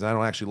those things. I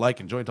don't actually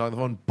enjoying talking on the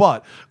phone,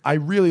 but I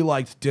really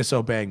liked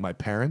disobeying my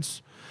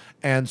parents,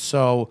 and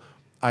so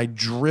I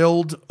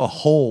drilled a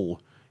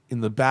hole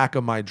in the back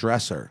of my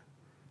dresser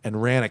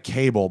and ran a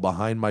cable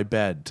behind my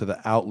bed to the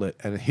outlet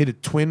and hid a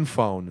Twin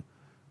Phone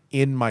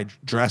in my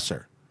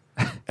dresser.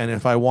 And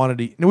if I wanted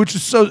to, which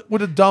is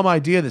what a dumb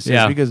idea this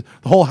is, because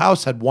the whole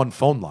house had one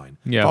phone line.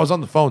 Yeah. If I was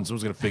on the phone, someone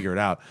was going to figure it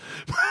out.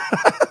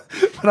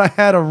 But I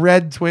had a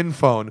red Twin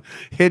Phone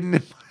hidden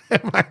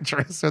in my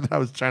dresser that I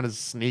was trying to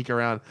sneak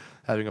around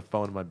having a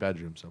phone in my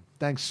bedroom. So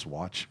thanks,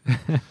 Swatch.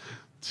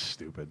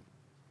 Stupid.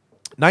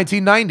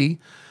 1990,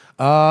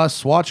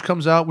 Swatch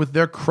comes out with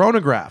their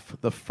chronograph,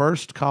 the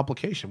first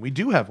complication. We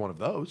do have one of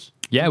those.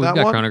 Yeah, we've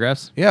got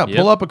chronographs. Yeah,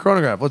 pull up a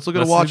chronograph. Let's look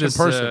at a watch in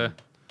person.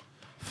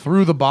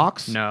 Through the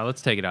box? No,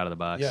 let's take it out of the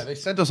box. Yeah, they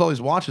sent us all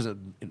these watches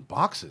in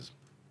boxes.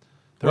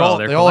 They they're all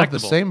have the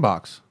collectible. same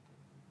box.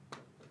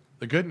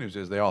 The good news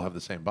is they all have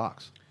the same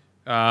box.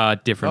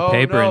 Different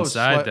paper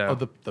inside, though.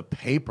 The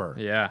paper.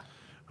 Yeah.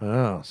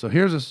 Oh, so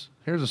here's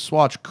a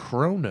Swatch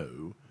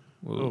Chrono.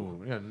 Ooh. Oh,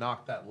 we're gonna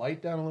knock that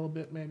light down a little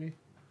bit, maybe.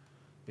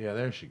 Yeah,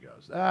 there she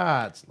goes.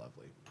 That's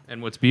lovely.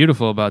 And what's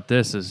beautiful about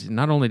this is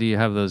not only do you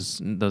have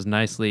those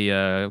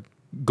nicely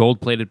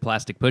gold-plated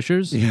plastic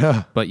pushers,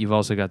 but you've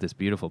also got this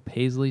beautiful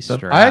paisley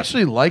strap. I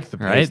actually like the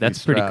paisley right. That's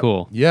strap. pretty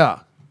cool. Yeah,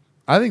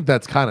 I think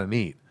that's kind of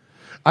neat.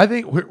 I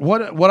think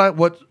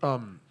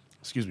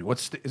excuse me.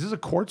 Is this a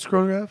quartz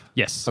chronograph?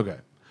 Yes. Okay.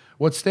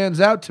 What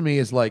stands out to me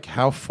is like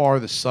how far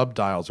the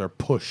subdials are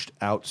pushed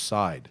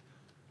outside.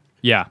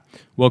 Yeah.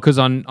 Well, because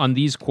on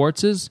these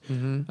quartzes,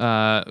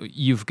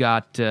 you've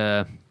got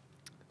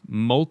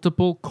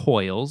multiple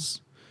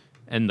coils,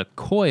 and the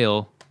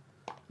coil,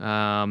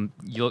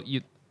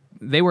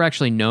 they were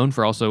actually known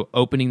for also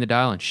opening the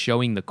dial and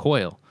showing the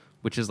coil,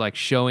 which is like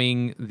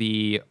showing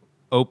the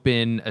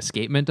open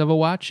escapement of a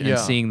watch and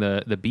seeing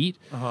the beat.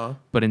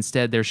 But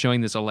instead, they're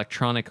showing this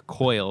electronic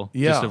coil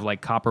just of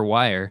like copper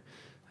wire.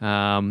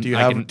 Do you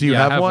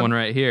have one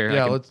right here?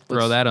 Yeah, let's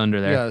throw that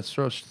under there. Yeah,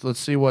 let's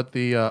see what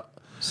the.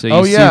 So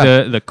you see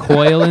the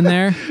coil in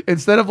there?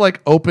 Instead of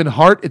like open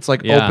heart, it's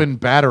like open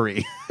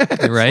battery.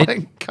 It's right?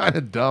 like kind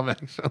of dumb,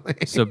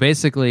 actually. So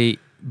basically,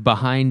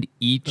 behind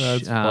each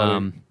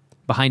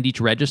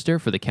register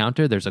for the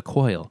counter, there's a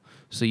coil.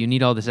 So you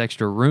need all this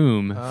extra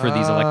room for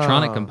these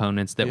electronic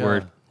components that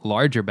were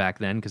larger back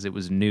then because it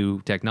was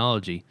new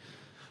technology.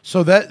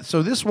 So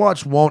this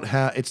watch won't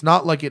have. It's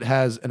not like it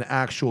has an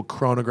actual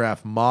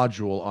chronograph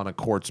module on a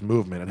quartz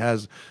movement. It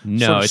has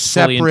it's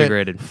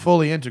separate,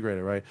 fully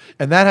integrated, right?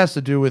 And that has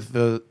to do with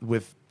the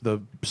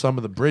some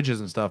of the bridges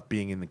and stuff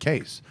being in the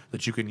case,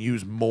 that you can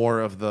use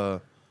more of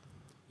the.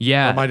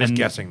 Yeah, or am I just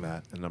guessing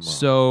that? And I'm wrong?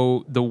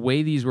 So the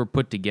way these were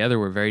put together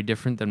were very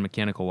different than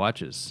mechanical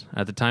watches.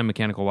 At the time,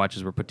 mechanical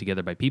watches were put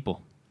together by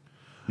people.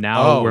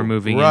 Now we're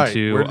moving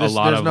into a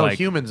lot of there's no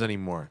humans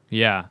anymore.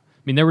 Yeah, I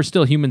mean there were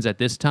still humans at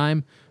this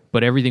time,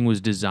 but everything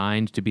was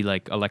designed to be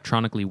like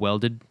electronically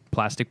welded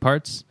plastic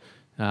parts,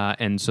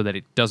 and so that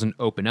it doesn't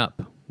open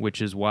up,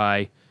 which is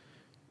why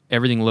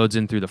everything loads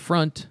in through the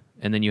front,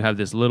 and then you have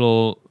this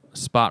little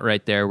spot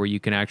right there where you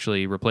can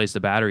actually replace the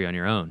battery on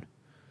your own.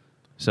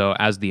 So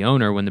as the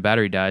owner, when the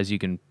battery dies, you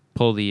can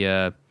pull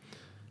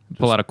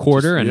out a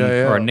quarter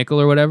or a nickel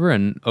or whatever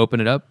and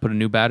open it up, put a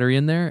new battery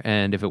in there,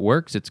 and if it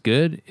works, it's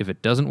good. If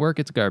it doesn't work,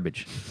 it's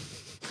garbage.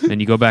 And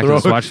you go back to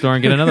the Swatch store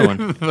and get another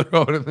one.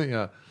 Throw it in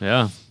the,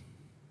 yeah.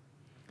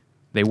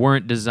 They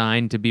weren't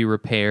designed to be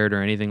repaired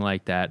or anything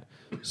like that.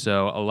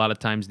 So a lot of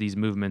times these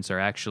movements are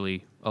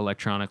actually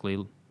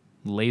electronically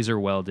laser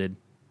welded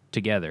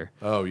together.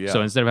 Oh, yeah.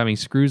 So instead of having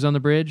screws on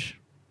the bridge,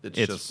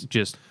 it's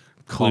just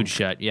glued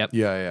shut. Yep.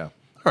 Yeah.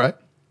 All right.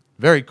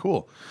 Very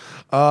cool.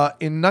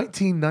 In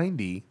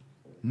 1990,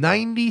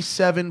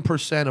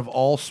 97% of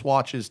all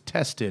swatches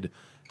tested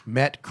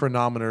met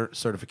chronometer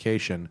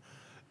certification.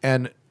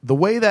 And the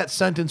way that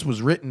sentence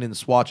was written in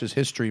Swatch's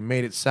history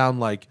made it sound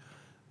like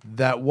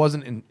that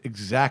wasn't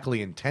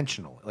exactly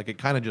intentional. Like, it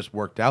kind of just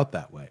worked out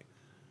that way.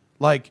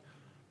 Like,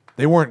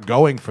 they weren't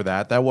going for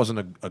that. That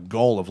wasn't a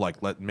goal of, like,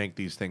 let's make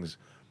these things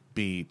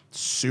be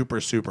super,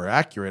 super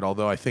accurate,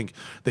 although I think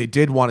they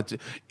did want it to.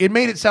 It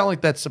made it sound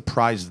like that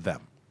surprised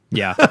them.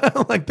 Yeah.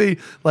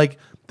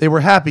 they were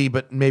happy,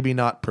 but maybe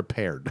not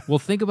prepared. Well,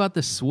 think about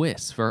the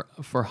Swiss. For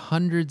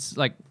hundreds,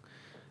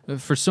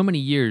 for so many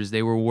years,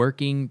 they were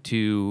working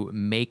to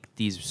make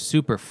these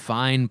super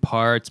fine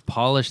parts,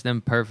 polish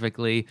them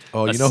perfectly.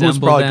 Oh, you know who's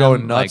probably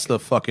going nuts? The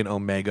fucking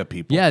Omega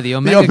people. Yeah, the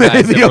Omega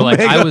guys that were like,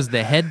 I was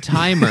the head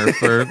timer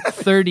for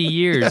 30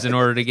 years in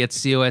order to get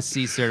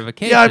COSC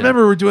certification. Yeah, I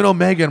remember we were doing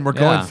Omega and we're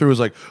going through. It was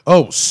like,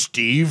 oh,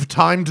 Steve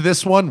timed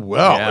this one?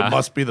 Well, it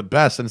must be the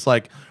best. And it's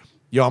like,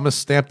 yo, I'm going to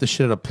stamp this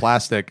shit out of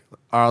plastic.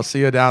 I'll see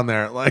you down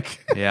there.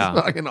 Like, it's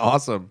fucking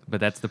awesome. But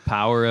that's the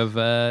power of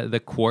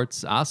the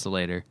quartz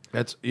oscillator.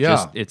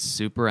 It's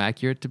super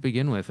accurate to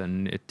begin with,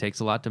 and it takes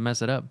a lot to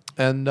mess it up.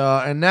 And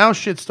now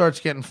shit starts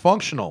getting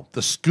functional.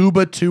 The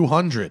Scuba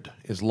 200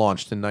 is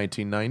launched in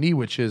 1990,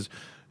 which is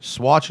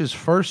Swatch's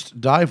first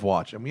dive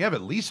watch, and we have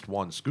at least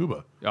one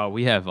Scuba. Oh,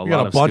 we have a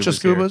bunch of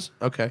Scubas.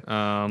 Here. Okay,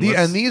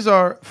 and these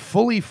are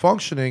fully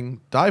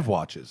functioning dive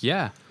watches.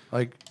 Yeah,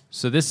 like.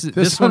 So this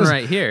one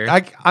right here.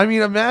 I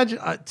mean, imagine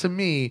to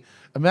me.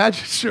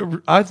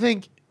 Imagine. I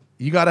think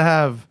you got to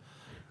have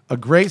a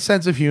great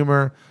sense of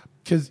humor,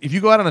 because if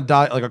you go out on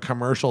a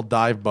commercial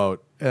dive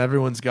boat and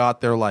everyone's got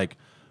their like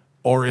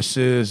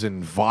Orises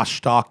and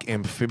Vostok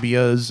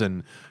amphibias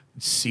and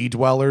sea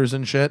dwellers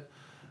and shit,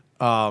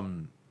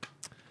 and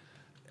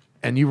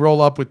you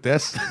roll up with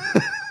this.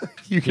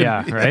 You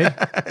can,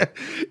 right?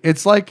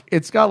 It's like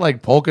it's got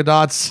like polka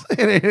dots.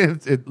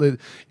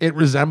 It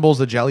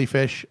resembles a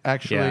jellyfish,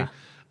 actually.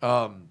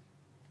 Yeah.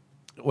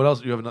 What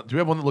else do you have? Do you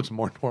have one that looks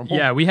more normal?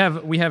 Yeah, we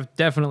have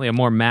definitely a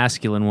more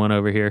masculine one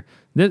over here.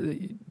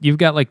 You've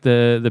got like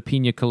the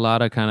pina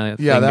colada kind of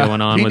thing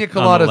going on. Pina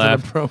colada is an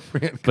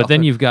appropriate. But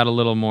then you've got a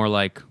little more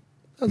like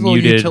a little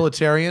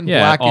utilitarian,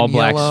 black all and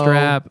black yellow.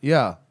 strap.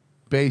 Yeah,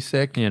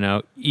 basic.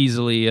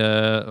 Easily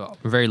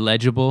very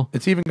legible.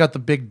 It's even got the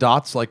big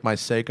dots like my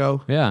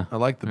Seiko. Yeah, I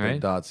like the big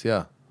dots.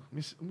 Yeah.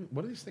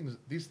 What are these things?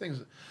 These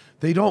things,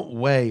 they don't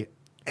weigh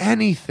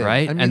anything,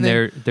 right? I mean, and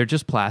they're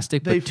just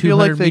plastic, they but feel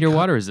 200 like meter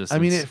water resistance. I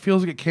mean, it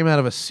feels like it came out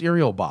of a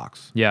cereal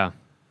box. Yeah,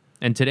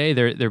 and today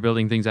they're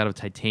building things out of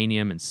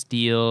titanium and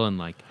steel and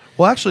like.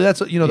 Well, actually, that's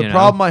the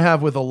problem I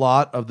have with a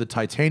lot of the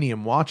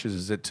titanium watches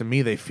is that to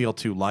me they feel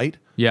too light.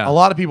 Yeah, a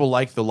lot of people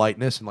like the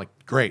lightness and like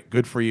great,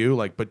 good for you.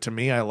 Like, but to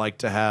me, I like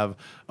to have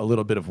a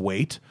little bit of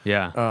weight.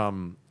 Yeah.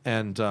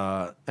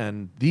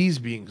 And these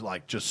being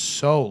like just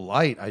so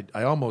light,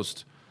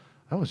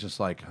 I was just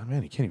like, oh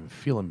man, you can't even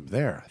feel them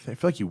there. I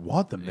feel like you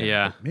want them there.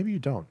 Yeah. But maybe you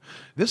don't.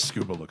 This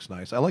Scuba looks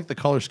nice. I like the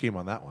color scheme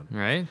on that one.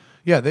 Right?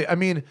 Yeah.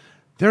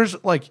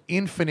 There's like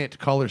infinite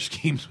color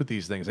schemes with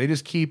these things.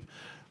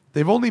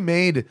 They've only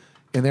made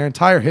in their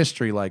entire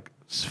history like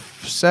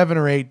 7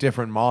 or 8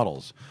 different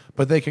models,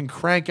 but they can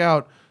crank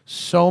out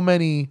so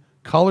many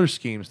color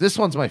schemes. This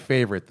one's my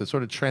favorite, the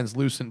sort of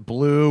translucent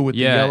blue with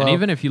the yellow. And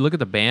even if you look at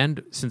the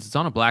band, since it's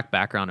on a black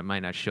background, it might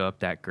not show up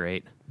that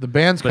great. The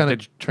band's kind of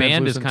translucent.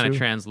 Band is kind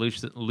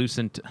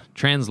of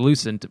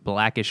translucent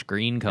blackish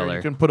green color.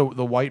 You can put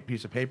the white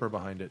piece of paper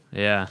behind it.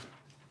 Yeah.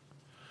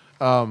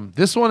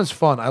 This one is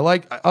fun. I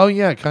like. Oh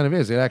yeah, it kind of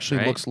is. It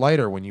actually looks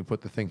lighter when you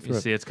put the thing through.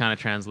 You see, it's kind of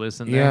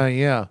translucent. There.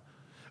 Yeah.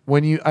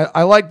 When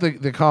I like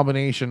the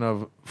combination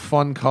of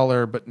fun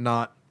color but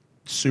not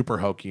super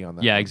hokey on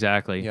that. Yeah, one.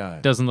 exactly. Yeah.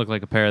 Doesn't look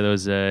like a pair of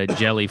those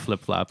jelly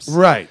flip-flops.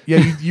 Right.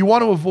 Yeah, you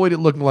want to avoid it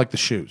looking like the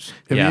shoes.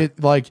 Yeah.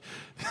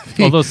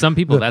 Although some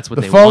people, that's what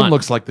the they phone want.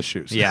 looks like the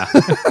shoes. Yeah.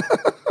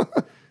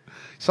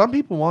 Some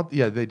people want.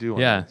 Yeah, they do.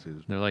 Want Yeah. the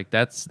shoes. They're like,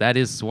 that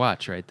is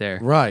Swatch right there.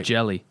 Right.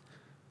 Jelly.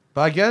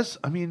 But I guess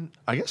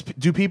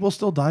do people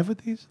still dive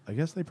with these? I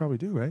guess they probably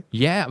do, right?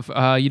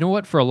 Yeah. You know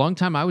what? For a long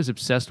time, I was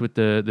obsessed with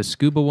the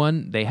scuba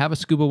one. They have a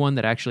scuba one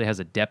that actually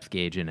has a depth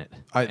gauge in it.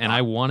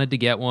 I wanted to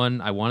get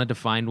one. I wanted to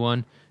find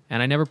one.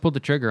 And I never pulled the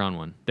trigger on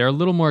one. They're a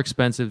little more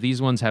expensive. These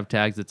ones have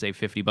tags that say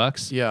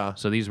 $50. Yeah.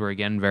 So these were,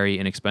 again, very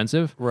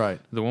inexpensive. Right.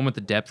 The one with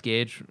the depth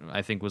gauge,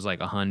 I think, was like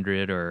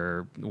 100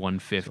 or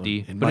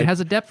 150. So but it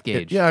has a depth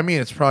gauge. Yeah, I mean,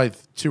 it's probably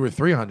 200 or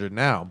 300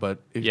 now. But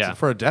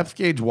for a depth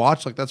gauge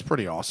watch, like that's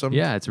pretty awesome.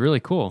 Yeah, it's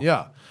really cool.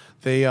 Yeah.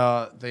 They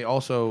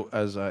also,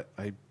 as I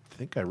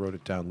think I wrote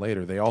it down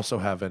later, they also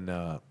have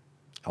an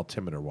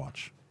altimeter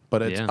watch.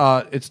 But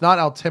it's not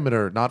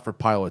altimeter, not for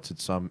pilots.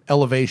 It's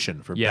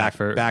elevation for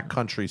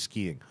backcountry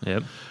skiing.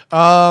 Yep.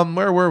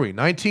 Where were we?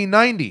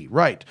 1990.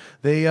 Right.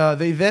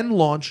 They then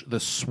launched the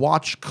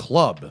Swatch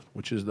Club,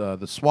 which is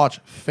the Swatch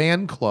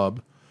Fan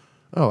Club.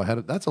 Oh,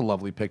 that's a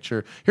lovely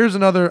picture. Here's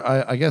another.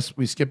 I guess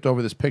we skipped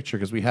over this picture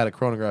because we had a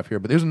chronograph here,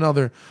 but there's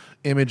another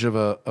image of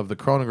the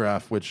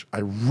chronograph, which I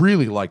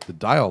really like the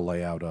dial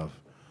layout of.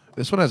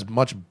 This one has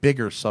much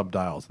bigger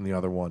subdials than the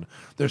other one.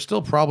 They're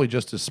still probably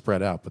just as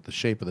spread out, but the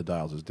shape of the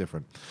dials is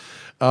different.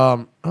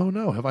 Oh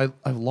no, have I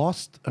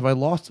lost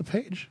a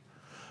page?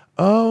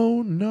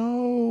 Oh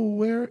no,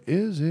 where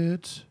is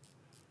it?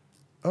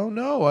 Oh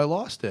no, I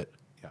lost it.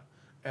 Yeah,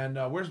 and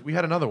we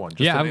had another one.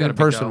 I've got a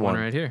person one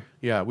right here.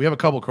 Yeah, we have a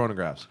couple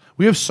chronographs.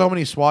 We have so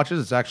many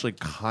swatches; it's actually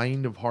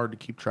kind of hard to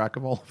keep track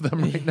of all of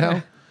them right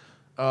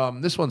now.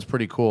 This one's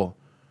pretty cool.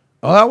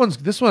 Oh,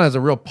 this one has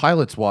a real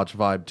pilot's watch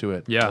vibe to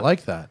it. Yeah. I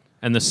like that.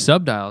 And the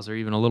subdials are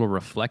even a little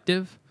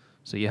reflective.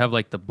 So you have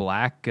like the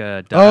black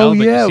dial, oh,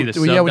 but yeah. you see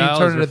the Yeah, when you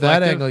turn it reflective. at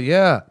that angle,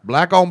 yeah.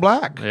 Black on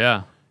black.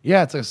 Yeah.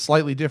 Yeah, it's a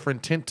slightly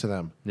different tint to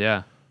them.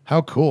 Yeah.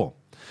 How cool.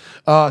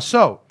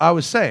 So I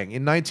was saying,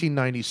 in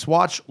 1990,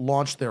 Swatch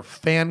launched their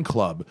fan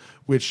club,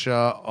 which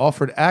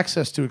offered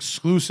access to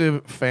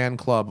exclusive fan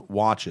club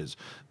watches.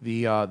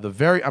 I'm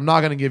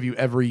not going to give you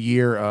every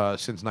year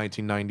since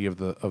 1990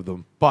 of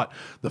them, but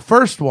the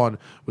first one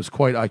was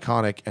quite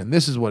iconic, and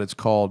this is what it's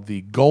called,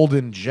 the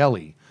Golden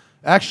Jelly.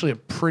 Actually, a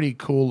pretty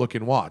cool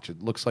looking watch.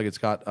 It looks like it's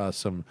got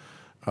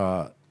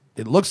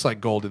it looks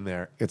like gold in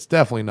there. It's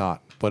definitely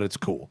not, but it's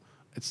cool.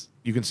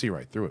 You can see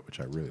right through it, which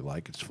I really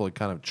like. It's fully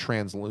kind of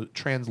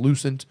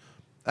translucent.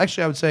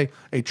 Actually, I would say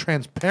a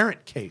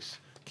transparent case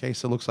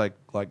that looks like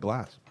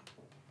glass.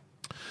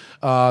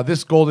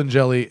 This Golden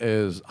Jelly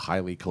is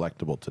highly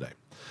collectible today.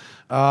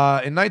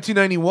 In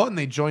 1991,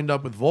 they joined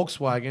up with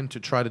Volkswagen to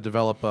try to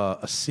develop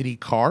a city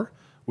car,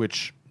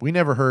 which we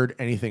never heard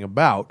anything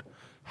about.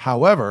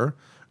 However,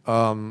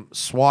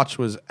 Swatch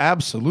was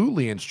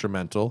absolutely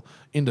instrumental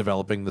in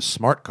developing the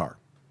smart car.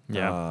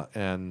 Yeah.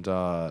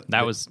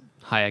 That was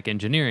Hayek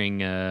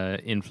Engineering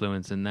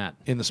influence in that.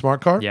 In the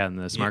smart car? Yeah, in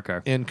the smart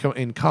car.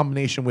 In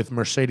combination with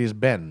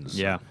Mercedes-Benz.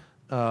 Yeah.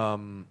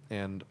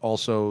 And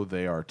also,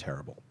 they are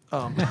terrible.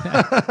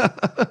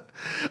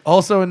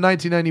 Also, in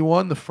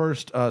 1991, the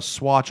first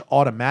Swatch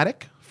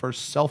Automatic,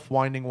 first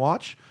self-winding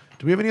watch.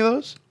 Do we have any of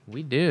those?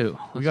 We do.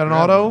 We got an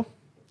auto?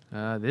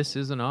 This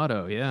is an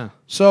auto, yeah.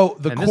 So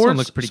this one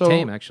looks pretty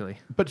tame, actually.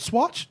 But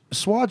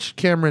Swatch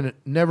Cameron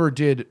never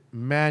did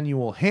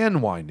manual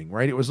hand winding,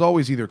 right? It was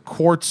always either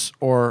quartz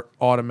or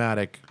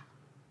automatic.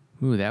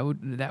 Ooh, that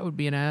would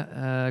be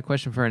a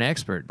question for an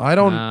expert. I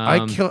don't.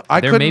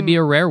 There may be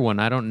a rare one.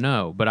 I don't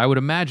know, but I would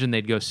imagine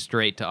they'd go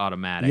straight to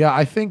automatic. Yeah,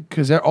 I think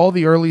because all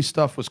the early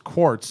stuff was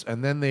quartz,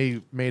 and then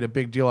they made a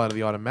big deal out of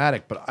the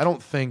automatic. But I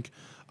don't think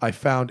I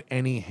found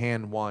any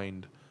hand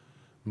wind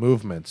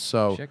movements.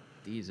 So check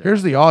these out.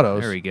 Here's the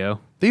autos. There we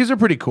go. These are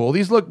pretty cool.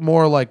 These look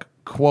more like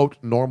quote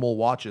normal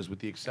watches, with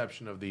the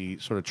exception of the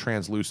sort of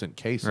translucent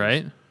cases.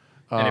 Right.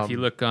 And if you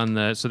look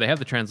on so they have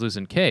the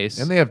translucent case,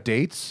 and they have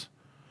dates.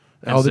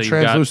 And the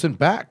translucent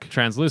back.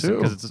 Translucent,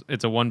 because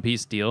it's a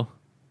one-piece deal.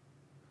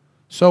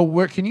 So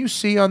where can you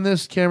see on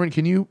this, Cameron?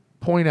 Can you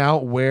point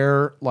out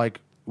where,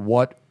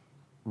 what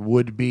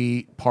would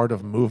be part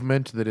of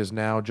movement that is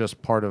now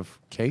just part of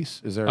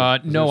case? Is there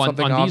no,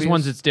 there on these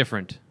ones it's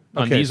different.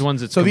 Okay. On these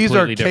ones it's so these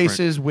are completely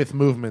cases different. with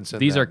movements in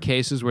These them. are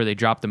cases where they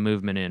drop the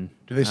movement in.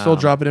 Do they still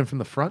drop it in from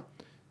the front?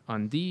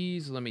 On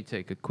these, let me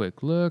take a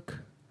quick look.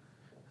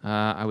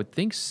 I would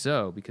think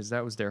so, because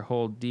that was their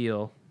whole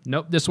deal.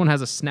 Nope, this one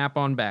has a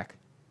snap-on back.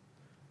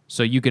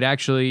 So you could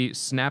actually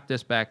snap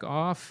this back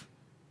off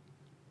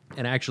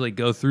and actually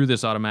go through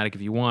this automatic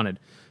if you wanted.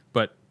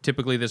 But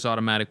typically this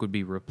automatic would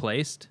be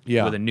replaced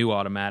with a new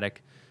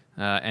automatic,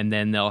 and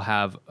then they'll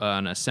have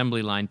an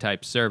assembly line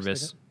type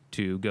service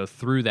to go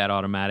through that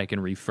automatic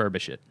and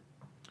refurbish it.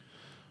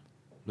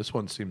 This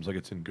one seems like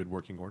it's in good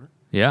working order.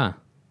 Yeah.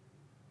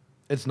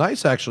 It's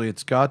nice, actually.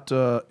 It's got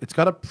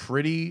a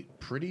pretty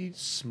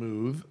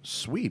smooth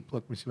sweep.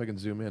 Let me see if I can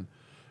zoom in.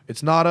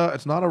 It's not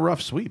a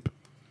rough sweep.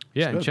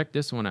 Yeah, and check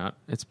this one out.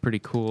 It's pretty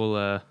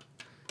cool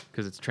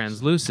because it's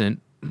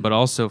translucent, but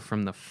also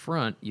from the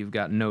front, you've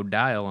got no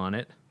dial on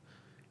it.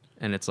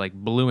 And it's like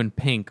blue and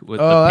pink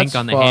with the pink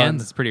on the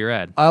hands. It's pretty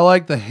rad. I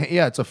like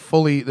it's a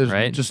fully,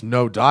 there's just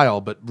no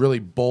dial, but really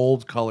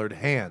bold colored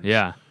hands.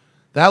 Yeah.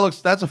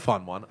 That's a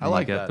fun one. I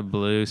like that. You got the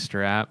blue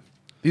strap.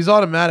 These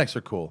automatics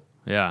are cool.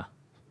 Yeah.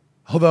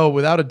 Although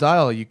without a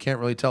dial, you can't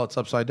really tell it's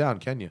upside down,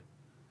 can you?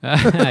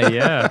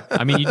 Yeah.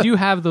 I mean, you do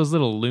have those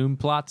little loom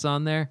plots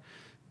on there,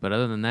 but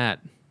other than that.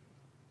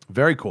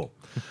 Very cool.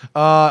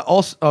 So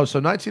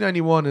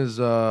 1991 is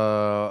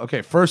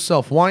first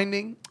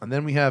self-winding, and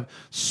then we have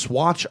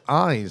Swatch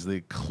Eyes,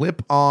 the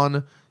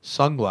clip-on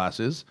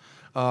sunglasses.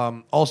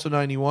 Also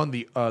 91,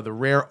 the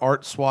rare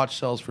art swatch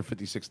sells for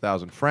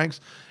 56,000 francs.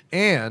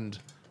 And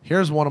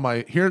here's one of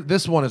my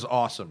this one is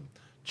awesome.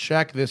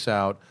 Check this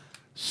out.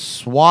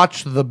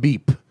 Swatch the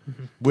Beep,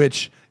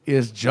 which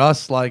is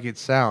just like it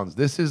sounds.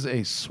 This is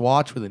a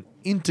swatch with an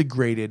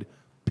integrated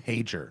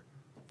pager.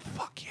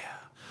 Fuck yeah.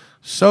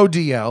 So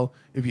DL,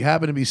 if you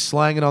happen to be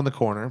slanging on the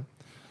corner,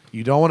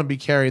 you don't want to be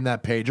carrying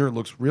that pager. It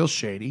looks real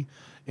shady.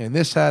 And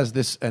this has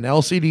an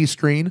LCD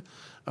screen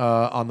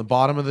on the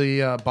bottom of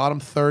the bottom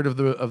third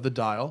of the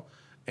dial,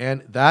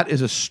 and that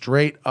is a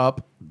straight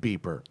up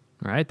beeper.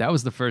 Right, that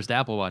was the first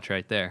Apple Watch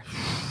right there.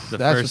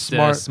 That's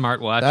first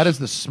smart watch. That is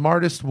the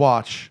smartest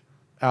watch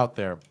out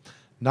there.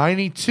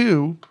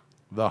 92,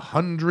 the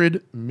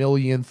 100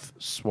 millionth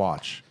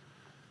swatch.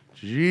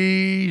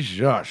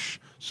 Jesus.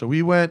 So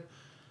we went.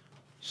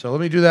 So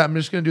let me do that. I'm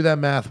just going to do that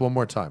math one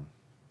more time.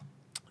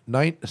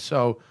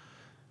 So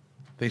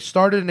they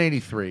started in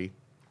 83.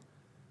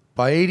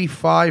 By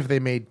 85, they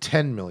made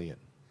 10 million.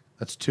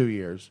 That's 2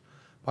 years.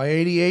 By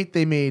 88,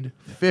 they made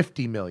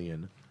 50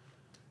 million.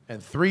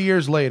 And 4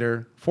 years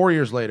later,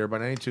 by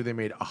 92, they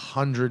made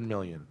 100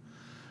 million.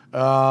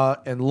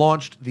 And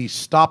launched the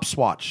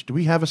stopwatch. Do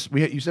we have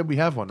you said we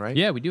have one, right?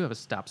 Yeah, we do have a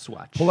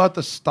stopwatch. Pull out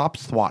the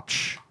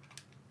stopwatch.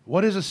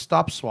 What is a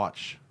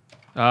stopwatch?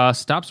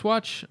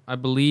 Stopwatch, I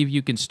believe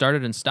you can start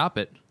it and stop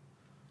it.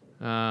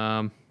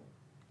 I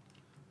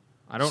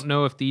don't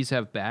know if these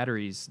have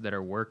batteries that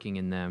are working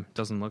in them.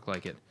 Doesn't look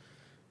like it.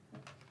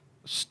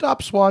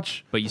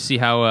 Stopwatch. But you see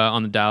how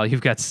on the dial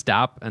you've got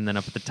stop, and then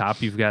up at the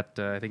top you've got,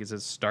 I think it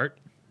says start.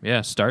 Yeah,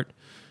 start.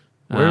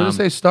 Where does it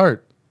say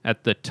start?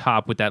 At the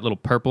top with that little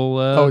purple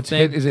it's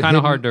thing. is it kind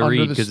of hard to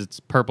read the because it's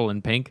purple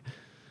and pink.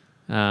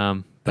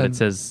 But it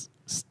says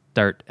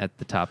start at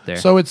the top there.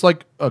 So it's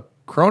like a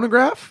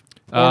chronograph?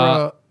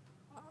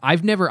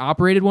 I've never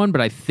operated one,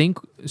 but I think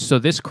so.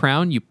 This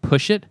crown, you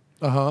push it,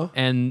 Uh-huh.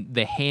 And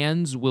the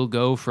hands will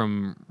go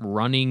from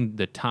running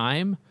the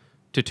time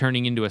to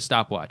turning into a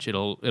stopwatch.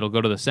 It'll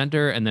go to the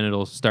center, and then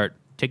it'll start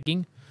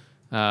ticking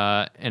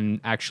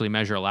and actually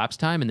measure elapsed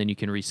time, and then you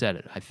can reset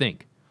it, I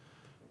think.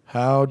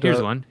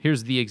 Here's one.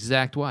 Here's the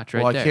exact watch right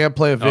there. Well, I can't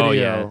play a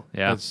video.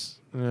 Oh,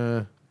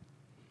 yeah.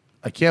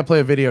 I can't play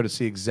a video to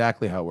see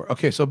exactly how it works.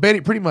 Okay, so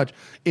pretty much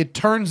it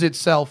turns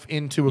itself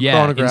into a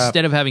chronograph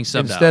instead of having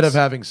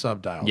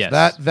subdials.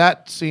 Yes.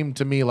 That seemed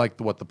to me like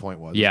what the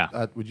point was.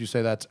 Yeah. Would you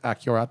say that's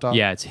accurate?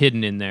 Yeah, it's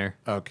hidden in there.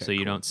 Okay, so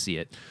you don't see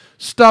it.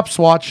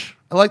 Stopwatch.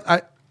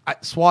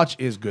 Swatch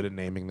is good at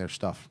naming their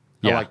stuff.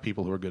 Yeah. I like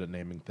people who are good at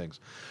naming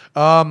things.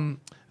 Then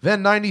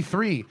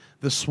 93,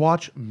 the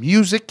Swatch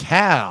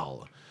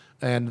Musicale.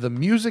 And the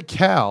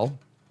Musicale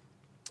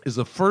is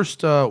the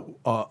first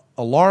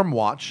alarm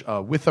watch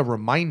with a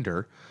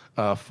reminder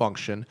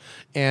function.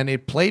 And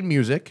it played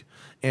music,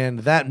 and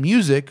that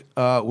music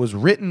was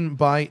written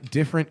by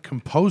different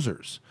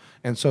composers.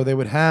 And so they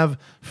would have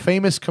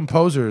famous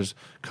composers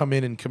come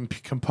in and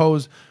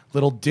compose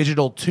little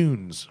digital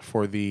tunes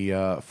for the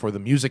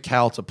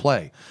Musicale to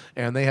play.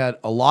 And they had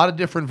a lot of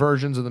different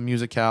versions of the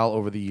Musicale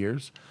over the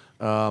years.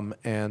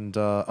 And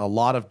a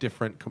lot of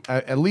different,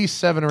 at least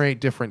 7 or 8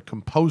 different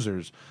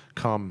composers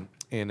come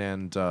in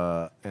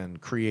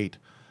and create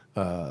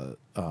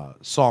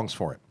songs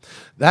for it.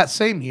 That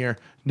same year,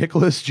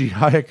 Nicolas G.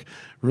 Hayek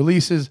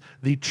releases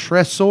the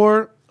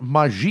Trésor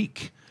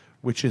Magique,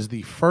 which is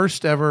the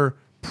first ever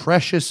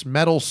precious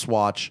metal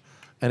swatch,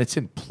 and it's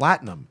in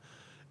platinum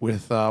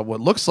with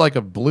what looks like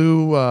a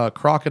blue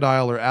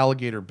crocodile or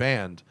alligator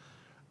band.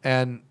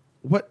 And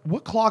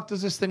what clock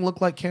does this thing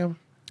look like, Cam?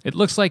 It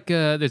looks like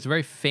there's a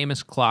very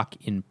famous clock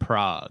in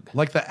Prague.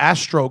 Like the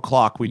Astro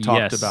clock we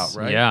talked about,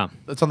 right? Yeah.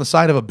 It's on the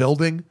side of a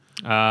building?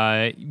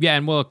 Yeah,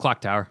 and a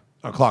clock tower.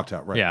 A clock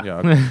tower, right. Yeah.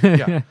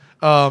 Okay.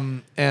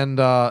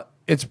 Yeah.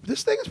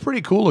 This thing is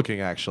pretty cool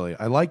looking, actually.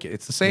 I like it.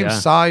 It's the same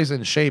size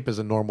and shape as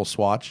a normal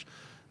swatch.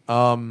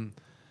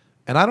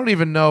 And I don't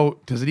even know,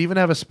 does it even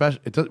have a special,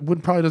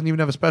 probably doesn't even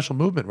have a special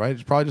movement, right?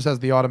 It probably just has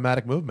the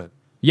automatic movement.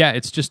 Yeah,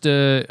 it's just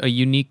a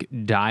unique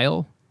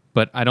dial.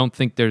 But I don't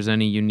think there's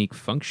any unique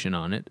function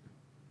on it.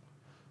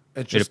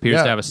 It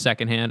appears to have a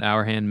second hand,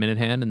 hour hand, minute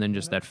hand, and then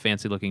just that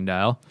fancy-looking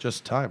dial.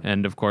 Just time.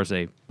 And, of course,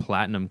 a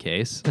platinum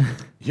case.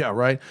 Yeah,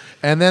 right.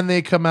 And then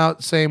they come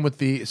out same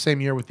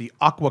year with the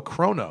Aqua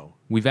Chrono.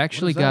 We've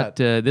actually got,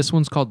 this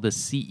one's called the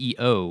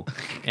CEO.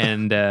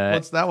 And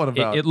what's that one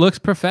about? It looks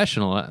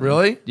professional.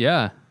 Really?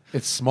 Yeah.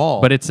 It's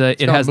small. But it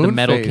has the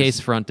metal phase. case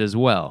front as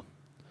well.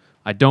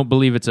 I don't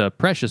believe it's a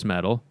precious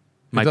metal.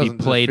 Might be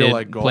plated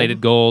like gold?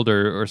 plated gold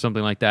or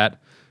something like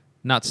that.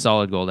 Not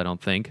solid gold, I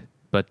don't think.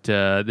 But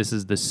this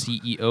is the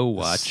CEO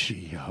watch.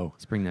 CEO.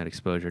 Let's bring that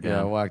exposure down.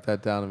 Yeah, whack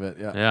that down a bit.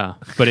 Yeah. Yeah,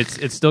 but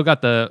it's still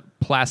got the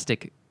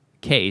plastic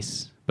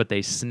case, but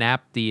they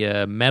snapped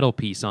the metal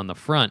piece on the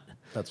front.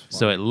 That's funny.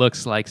 So it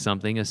looks like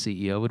something a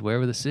CEO would wear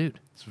with a suit.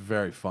 It's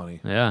very funny.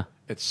 Yeah.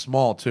 It's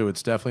small, too.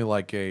 It's definitely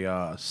like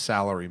a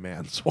salary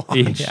man's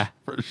watch. Yeah.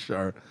 For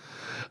sure.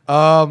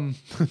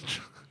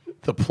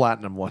 The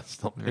platinum one's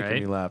still making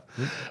Right. me laugh.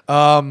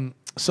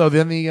 So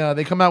then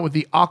they come out with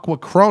the Aqua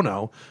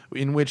Chrono,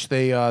 in which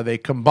they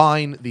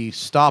combine the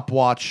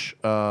stopwatch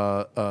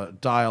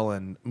dial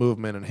and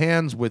movement and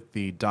hands with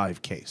the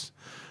dive case.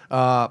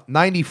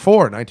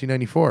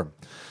 1994.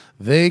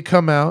 They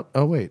come out.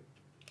 Oh wait.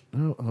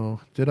 Oh,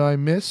 did I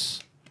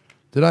miss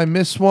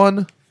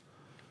one?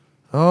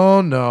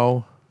 Oh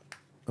no.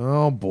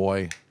 Oh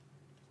boy.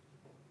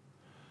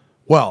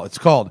 Well, it's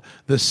called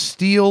the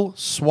Steel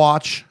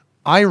Swatch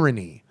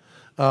Irony,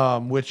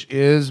 which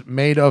is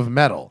made of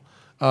metal.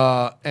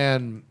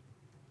 And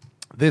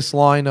this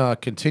line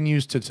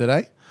continues to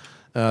today.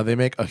 They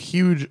make a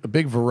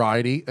big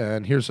variety,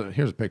 and here's a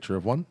picture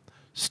of one.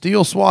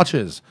 Steel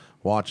swatches,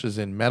 watches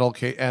in metal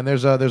case, and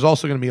there's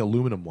also going to be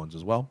aluminum ones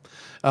as well.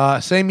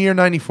 Same year,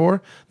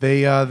 94,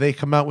 they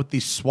come out with the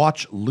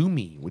Swatch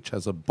Lumi, which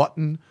has a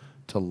button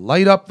to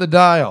light up the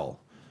dial.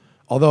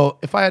 Although,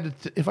 if I had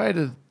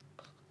to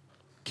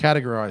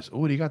categorize,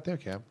 what do you got there,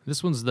 Cam?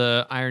 This one's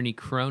the Irony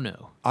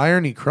Chrono.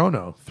 Irony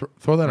Chrono.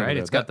 Throw that on Right,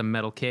 there. it's got the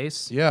metal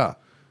case. Yeah.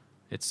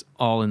 It's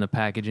all in the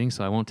packaging,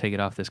 so I won't take it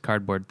off this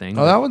cardboard thing.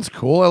 Oh, that one's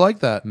cool. I like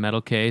that.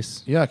 Metal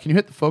case. Yeah, can you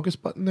hit the focus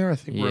button there? I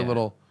think we're Yeah.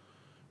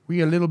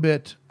 a little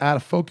bit out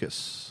of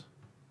focus.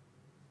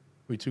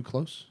 We too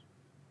close?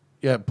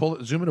 Yeah,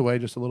 zoom it away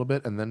just a little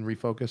bit and then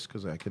refocus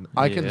because I can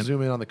Yeah.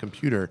 zoom in on the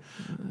computer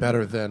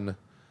better than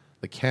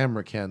the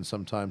camera can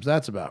sometimes.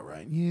 That's about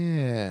right.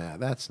 Yeah,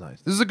 that's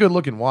nice. This is a good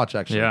looking watch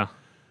actually. Yeah.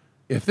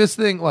 If this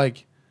thing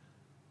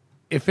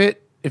if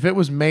it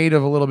was made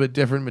of a little bit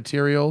different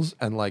materials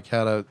and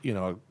had a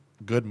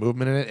good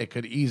movement in it, it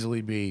could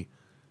easily be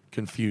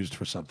confused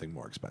for something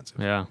more expensive.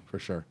 Yeah. For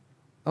sure.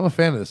 I'm a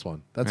fan of this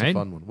one. That's a Right?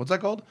 fun one. What's that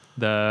called?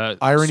 The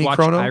Irony Swatch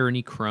Chrono?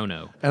 Irony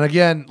Chrono. And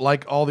again,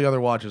 like all the other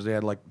watches, they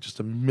had just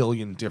a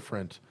million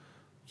different,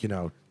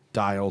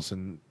 dials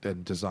and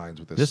designs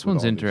with this. This with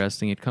one's all these.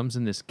 interesting. It comes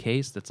in this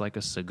case that's like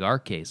a cigar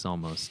case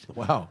almost.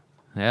 Wow.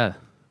 Yeah.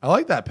 I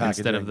like that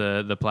packaging. Instead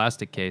of the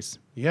plastic case.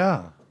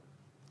 Yeah.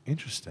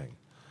 Interesting.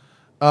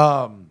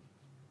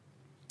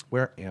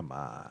 Where am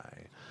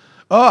I?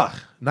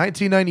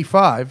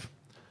 1995,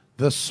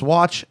 the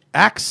Swatch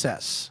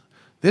Access.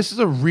 This is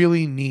a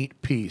really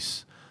neat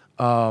piece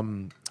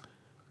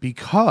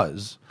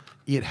because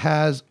it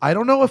has, I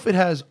don't know if it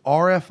has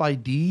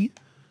RFID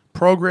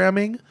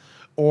programming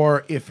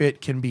or if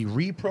it can be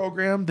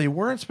reprogrammed. They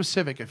weren't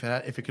specific if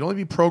it could only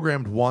be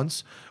programmed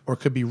once or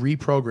could be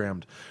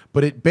reprogrammed.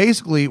 But it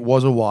basically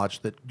was a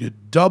watch that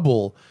could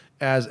double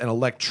as an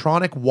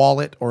electronic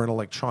wallet or an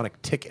electronic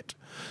ticket.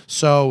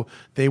 So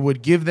they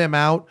would give them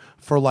out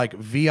for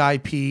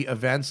VIP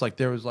events.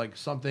 There was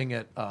something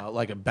at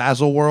a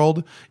Basel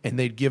World, and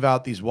they'd give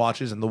out these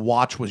watches, and the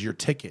watch was your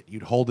ticket.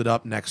 You'd hold it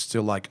up next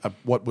to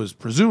what was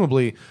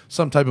presumably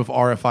some type of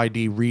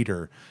RFID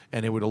reader,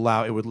 and it would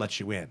let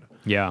you in.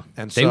 Yeah.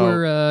 And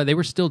they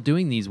were still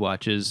doing these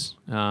watches.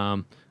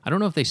 I don't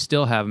know if they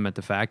still have them at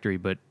the factory,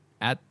 but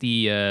at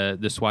the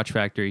Swatch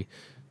factory,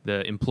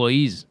 the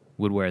employees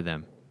would wear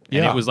them.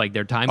 And it was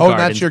their time card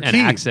that's your and key.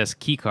 access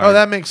key card. Oh,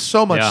 that makes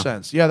so much Yeah.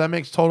 sense. Yeah, that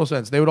makes total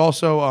sense. They would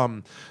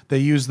also they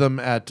use them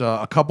at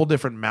a couple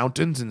different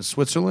mountains in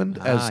Switzerland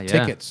as yeah.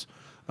 tickets,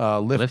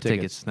 lift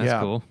tickets.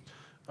 That's cool.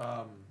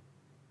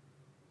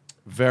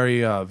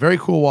 Very very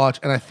cool watch,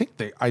 and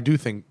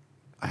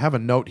I have a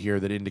note here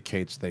that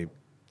indicates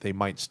they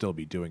might still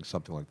be doing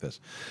something like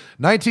this.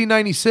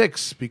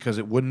 1996, because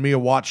it wouldn't be a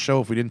watch show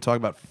if we didn't talk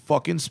about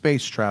fucking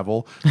space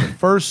travel. The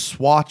first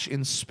Swatch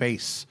in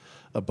space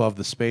above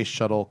the space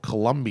shuttle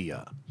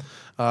Columbia.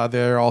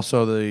 They're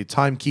also the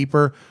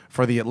timekeeper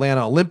for the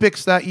Atlanta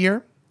Olympics that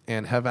year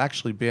and have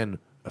actually been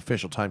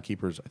official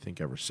timekeepers, I think,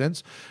 ever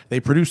since. They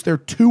produced their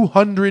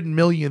 200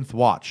 millionth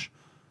watch.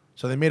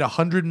 So they made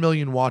 100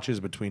 million watches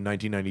between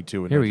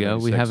 1992 and Here we go.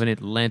 1996. We have an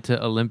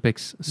Atlanta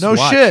Olympics No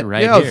swatch shit.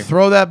 right yeah, here.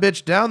 throw that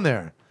bitch down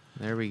there.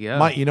 There we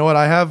go. You know what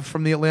I have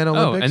from the Atlanta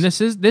Oh,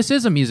 Olympics? and this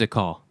is a music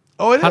hall.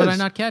 Oh, it How is. did I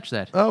not catch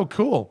that? Oh,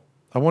 cool.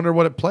 I wonder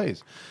what it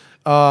plays.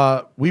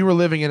 We were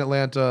living in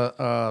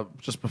Atlanta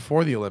just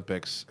before the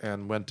Olympics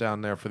and went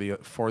down there for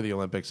the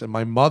Olympics. And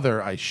my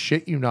mother, I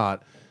shit you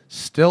not,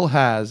 still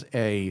has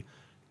a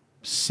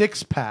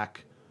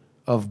 6-pack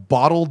of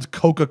bottled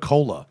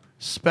Coca-Cola,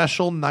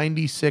 special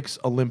 96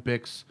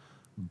 Olympics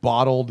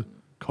bottled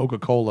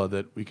Coca-Cola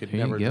that we could There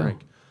you never go.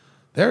 drink.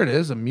 There it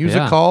is, a music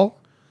Yeah. hall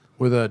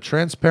with a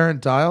transparent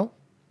dial.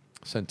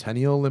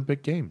 Centennial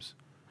Olympic Games.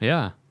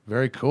 Yeah.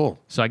 Very cool.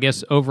 So I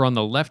guess over on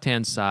the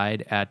left-hand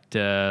side at,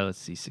 let's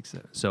see, 6,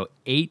 7, so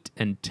 8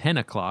 and 10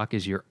 o'clock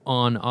is your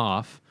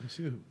on-off.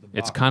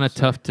 It's kind of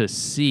tough to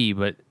see,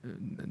 but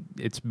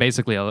it's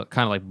basically kind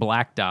of like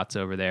black dots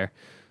over there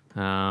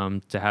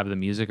to have the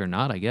music or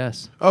not, I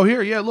guess. Oh,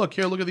 here, yeah, look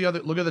at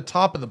the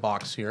top of the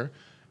box here,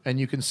 and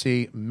you can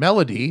see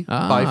Melody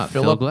by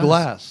Philip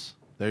Glass.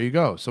 There you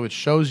go. So it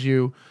shows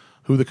you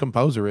who the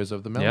composer is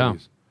of the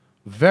melodies.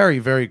 Yeah. Very,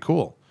 very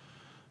cool.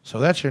 So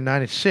that's your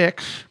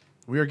 96.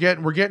 We're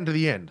getting to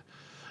the end.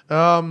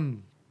 Now,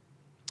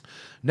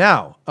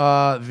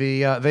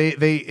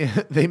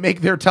 they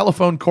make their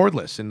telephone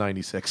cordless in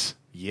 96.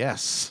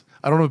 Yes.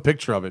 I don't have a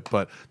picture of it,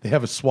 but they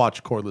have a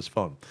Swatch cordless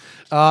phone.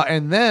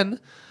 And then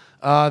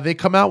they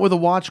come out with a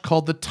watch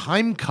called the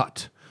Time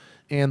Cut.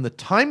 And the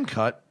Time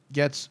Cut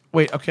gets...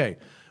 Wait, okay.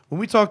 When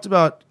we talked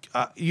about...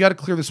 you got to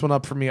clear this one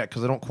up for me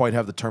because I don't quite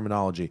have the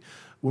terminology.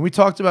 When we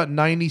talked about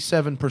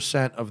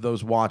 97% of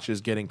those watches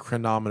getting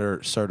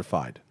chronometer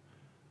certified,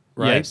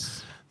 right?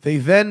 Yes. They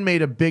then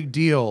made a big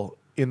deal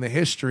in the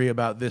history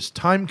about this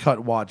Time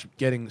Cut watch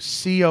getting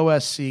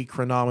COSC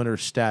chronometer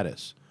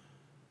status.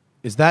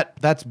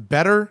 That's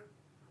better,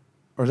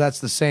 or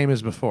that's the same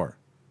as before?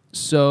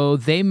 So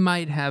they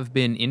might have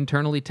been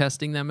internally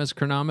testing them as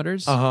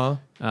chronometers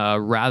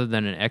rather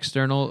than an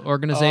external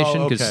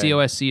organization because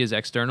COSC is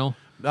external.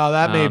 No,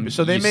 that may be.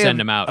 So they may send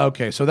them out.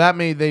 Okay, so that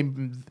may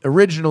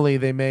originally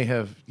they may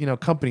have,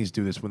 companies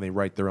do this when they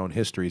write their own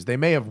histories. They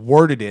may have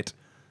worded it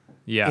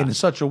in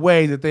such a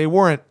way that they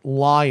weren't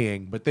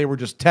lying, but they were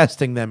just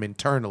testing them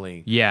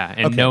internally. Yeah,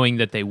 and knowing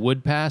that they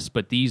would pass,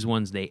 but these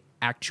ones they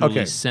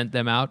actually sent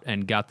them out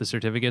and got the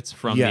certificates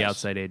from the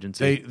outside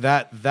agency.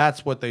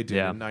 That's what they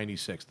did in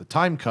 96. The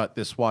Time Cut,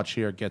 this watch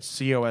here, gets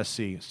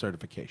COSC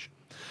certification.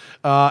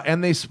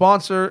 And they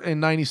sponsor in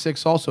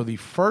 96 also the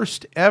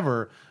first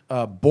ever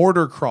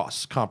border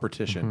cross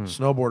competition,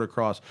 snow border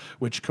cross,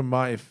 which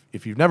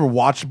if you've never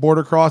watched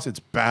border cross, it's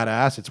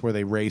badass. It's where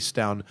they race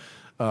down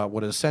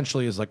what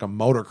essentially is like a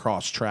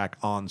motocross track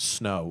on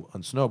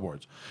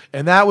snowboards.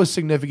 And that was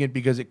significant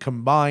because it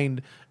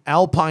combined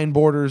alpine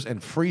borders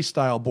and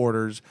freestyle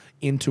borders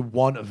into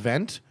one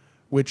event,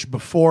 which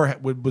before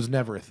was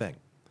never a thing.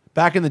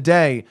 Back in the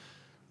day,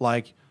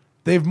 like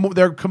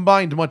they're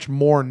combined much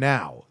more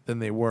now than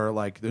they were.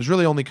 Like there's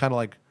really only kind of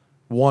like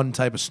one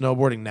type of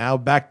snowboarding now.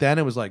 Back then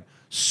it was like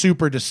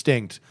super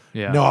distinct.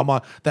 Yeah.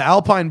 No, the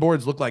alpine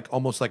boards look like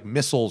almost like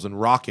missiles and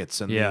rockets,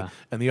 and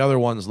the other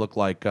ones look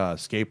like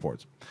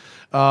skateboards.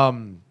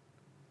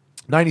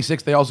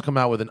 96, they also come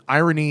out with an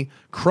Irony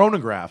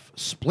chronograph,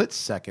 split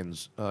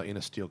seconds in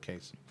a steel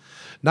case.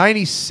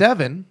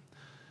 97,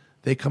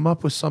 they come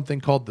up with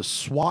something called the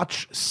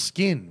Swatch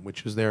Skin,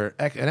 which is an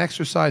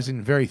exercise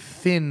in very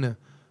thin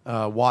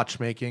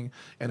watchmaking,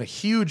 and a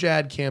huge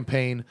ad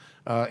campaign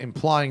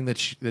implying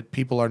that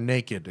people are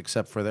naked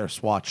except for their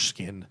Swatch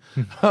Skin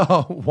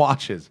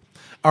watches.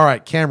 All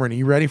right, Cameron, are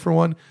you ready for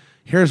one?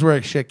 Here's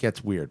where shit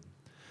gets weird.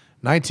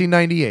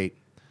 1998,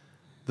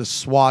 the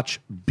Swatch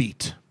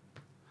Beat.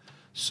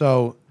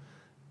 So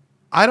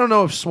I don't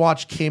know if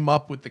Swatch came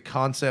up with the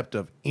concept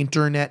of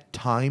internet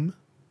time.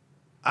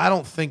 I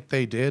don't think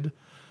they did.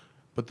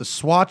 But the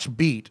Swatch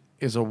Beat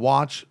is a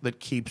watch that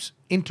keeps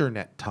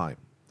internet time.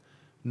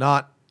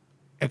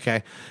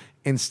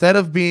 Instead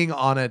of being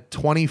on a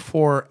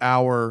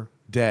 24-hour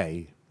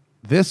day,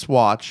 this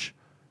watch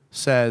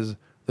says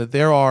that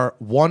there are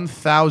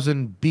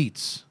 1,000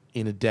 beats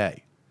in a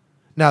day.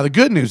 Now, the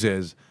good news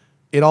is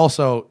it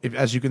also,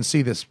 as you can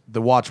see,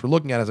 the watch we're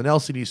looking at has an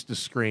LCD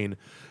screen,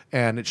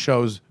 and it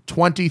shows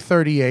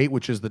 2038,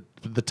 which is the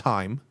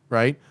time,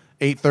 right?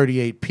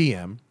 8:38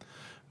 p.m.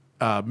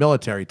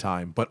 Military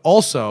time, but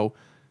also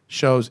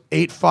shows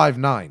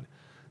 8:59.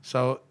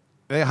 So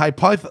they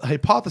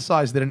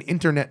hypothesized that in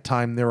internet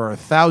time there are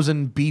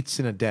 1,000 beats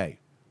in a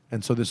day,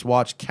 and so this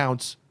watch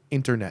counts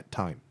internet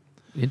time.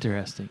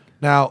 Interesting.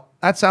 Now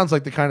that sounds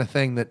like the kind of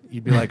thing that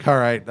you'd be like, all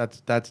right,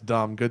 that's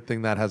dumb. Good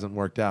thing that hasn't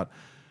worked out.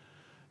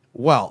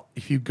 Well,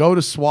 if you go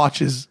to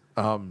Swatch's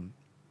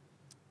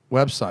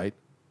website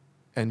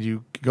and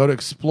you go to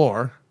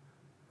Explore,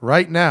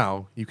 right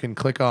now you can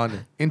click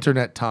on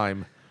Internet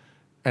Time,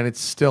 and it's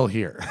still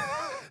here.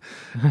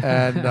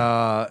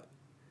 And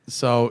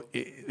so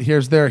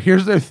here's their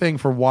thing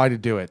for why to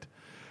do it.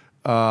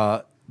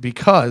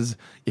 Because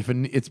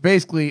it's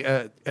basically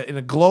in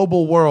a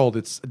global world,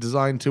 it's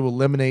designed to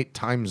eliminate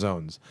time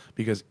zones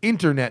because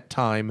Internet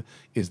time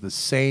is the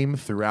same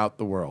throughout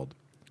the world.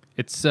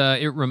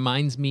 It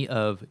reminds me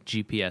of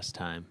GPS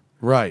time.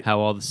 Right. How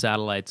all the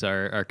satellites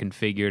are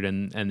configured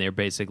and they're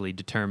basically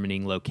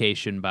determining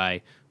location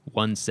by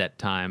one set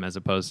time as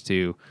opposed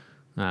to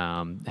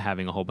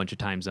having a whole bunch of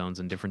time zones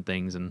and different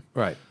things. And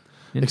right.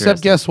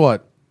 Except guess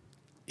what?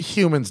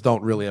 Humans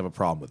don't really have a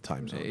problem with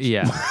time zones.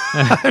 Yeah.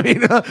 I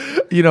mean,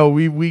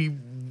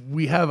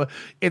 we have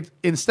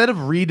instead of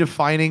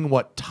redefining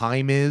what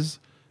time is,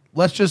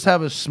 let's just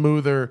have a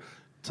smoother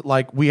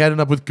like we ended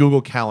up with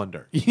Google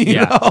Calendar, you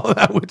know,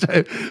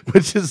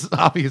 which is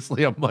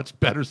obviously a much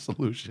better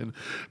solution.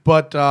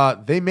 But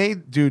they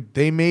made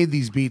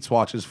these Beats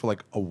watches for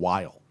like a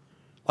while.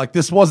 Like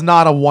this was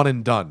not a one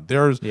and done.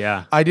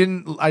 I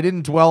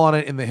didn't dwell on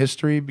it in the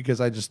history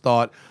because I just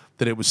thought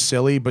that it was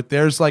silly. But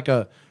there's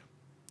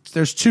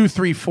 2,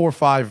 3, 4,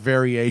 5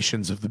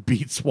 variations of the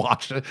Beats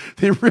watch.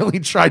 They really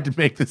tried to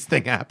make this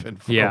thing happen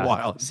for a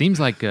while. Seems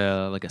like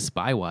a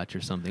spy watch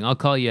or something. I'll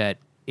call you at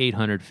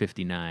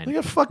 859. Like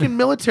a fucking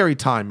military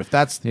time, if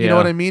that's you know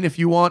what I mean.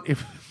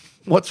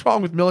 What's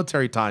wrong with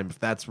military time if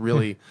that's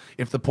really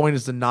if the point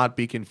is to not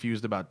be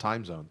confused about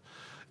time zones?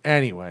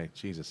 Anyway,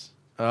 Jesus.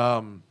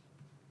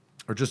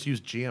 Or just use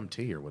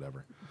GMT or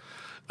whatever.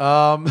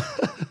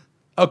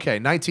 Okay,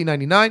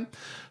 1999,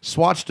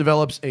 Swatch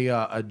develops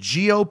a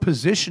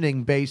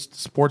geo-positioning-based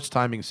sports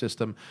timing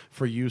system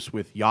for use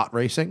with yacht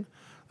racing.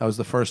 That was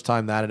the first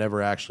time that had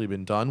ever actually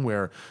been done,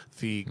 where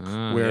the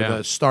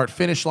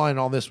start-finish line and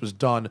all this was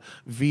done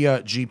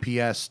via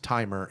GPS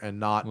timer and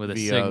not with a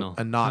signal.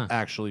 And not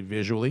actually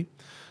visually.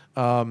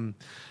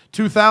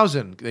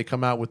 2000, they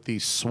come out with the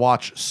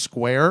Swatch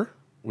Square,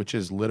 which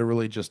is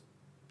literally just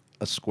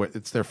a square.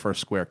 It's their first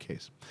square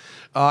case.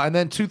 And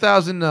then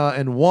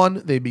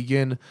 2001, they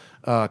begin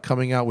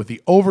coming out with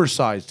the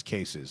oversized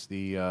cases.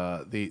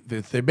 They're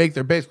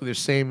basically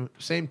the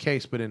same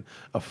case, but in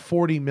a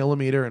 40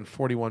 millimeter and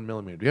 41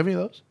 millimeter. Do you have any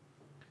of those?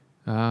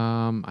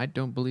 I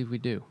don't believe we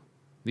do.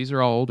 These are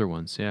all older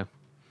ones. Yeah,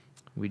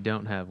 we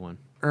don't have one.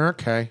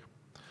 Okay.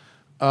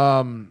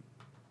 Then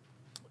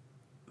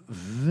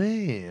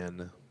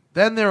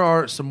there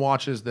are some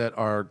watches that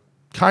are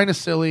kind of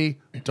silly,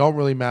 don't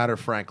really matter,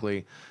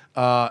 frankly.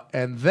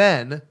 And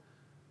then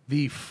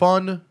the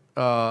fun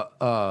as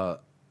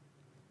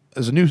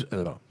a new.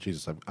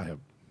 Jesus, I have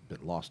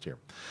been lost here.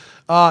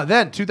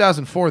 Then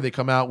 2004, they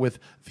come out with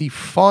the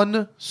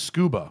Fun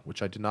Scuba,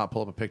 which I did not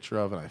pull up a picture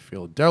of, and I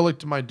feel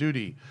derelict in my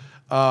duty.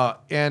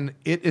 And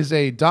it is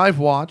a dive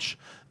watch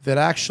that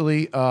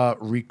actually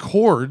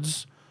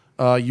records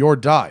your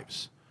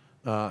dives.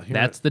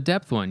 That's the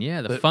depth one,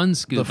 yeah. The Fun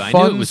Scuba. The I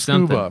Fun knew it was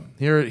Scuba. something.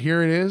 Here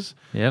it is.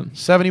 Yep.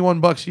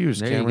 $71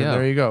 used, There you Cameron. go.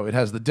 There you go. It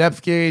has the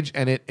depth gauge,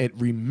 and it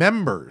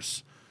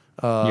remembers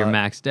Your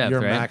max depth,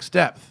 your right? max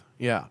depth.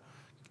 Yeah.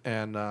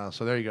 And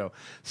so there you go.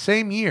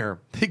 Same year,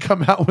 they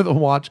come out with a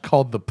watch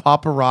called the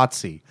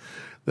Paparazzi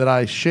that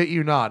I shit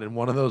you not, and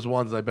one of those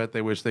ones I bet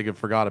they wish they could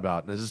forgot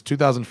about. And this is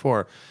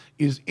 2004,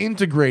 is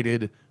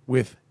integrated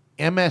with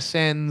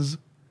MSN's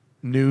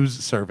news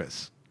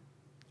service.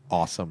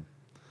 Awesome.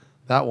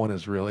 That one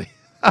is really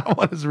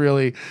has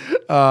really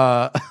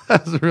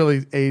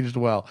aged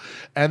well.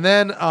 And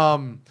then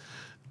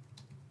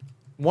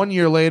 1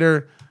 year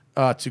later,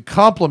 to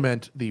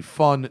complement the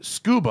Fun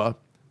Scuba,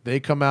 they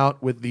come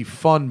out with the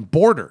Fun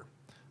Border.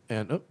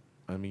 And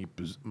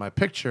my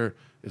picture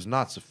is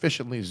not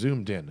sufficiently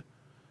zoomed in,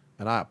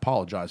 and I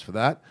apologize for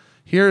that.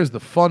 Here is the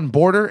Fun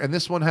Border, and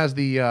this one has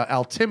the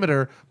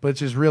altimeter, but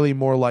it's just really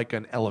more like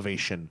an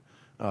elevation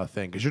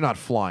thing because you're not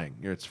flying.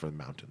 It's for the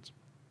mountains.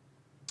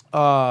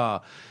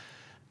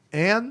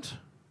 And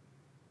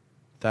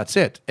that's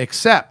it,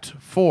 except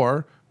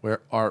for,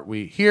 where are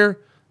we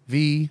here?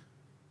 Is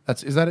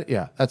that it?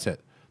 Yeah, that's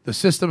it. The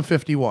System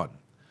 51,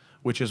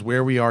 which is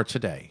where we are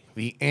today.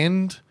 The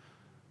end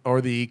or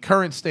the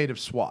current state of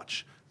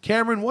Swatch.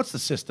 Cameron, what's the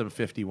System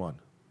 51?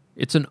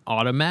 It's an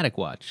automatic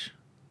watch,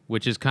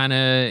 which is kind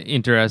of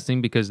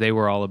interesting because they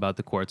were all about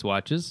the quartz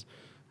watches.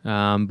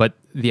 But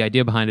the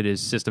idea behind it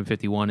is System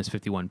 51 is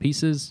 51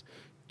 pieces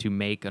to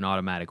make an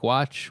automatic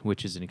watch,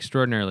 which is an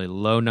extraordinarily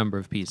low number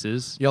of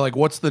pieces. Yeah, like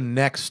what's the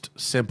next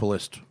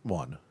simplest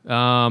one?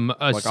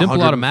 A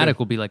simple automatic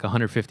will be like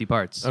 150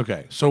 parts.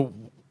 Okay, so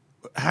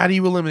how do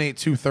you eliminate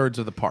 2/3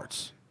 of the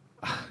parts?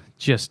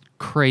 Just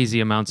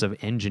crazy amounts of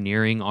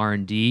engineering,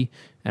 R&D,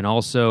 and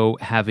also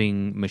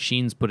having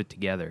machines put it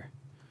together.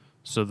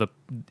 So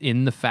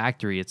in the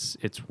factory, it's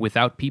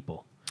without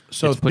people.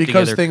 So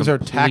because things are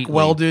tack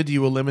welded,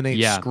 you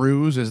eliminate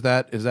screws. Is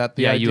that the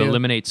idea? Yeah, you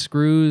eliminate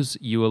screws.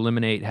 You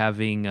eliminate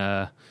having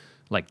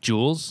like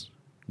jewels.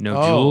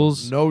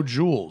 No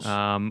jewels,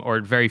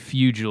 or very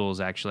few jewels.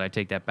 Actually, I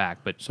take that back.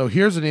 But so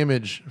here's an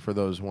image for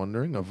those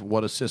wondering of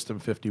what a System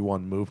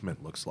 51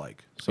 movement looks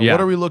like. So what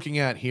are we looking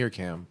at here,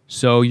 Cam?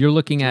 So you're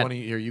looking at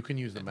you can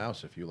use the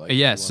mouse if you like.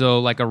 Yeah. So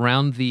like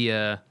around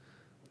the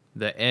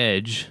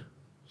edge.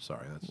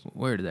 Sorry,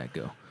 where did that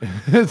go?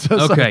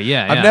 Okay,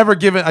 yeah.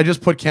 I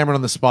just put Cameron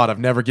on the spot. I've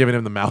never given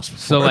him the mouse before.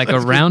 So like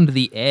around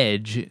the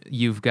edge,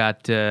 you've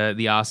got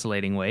the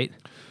oscillating weight,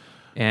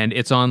 and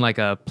it's on like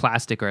a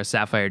plastic or a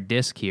sapphire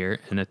disc here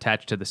and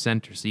attached to the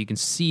center, so you can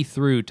see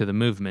through to the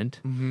movement.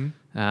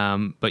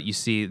 Mm-hmm. But you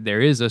see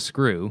there is a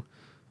screw,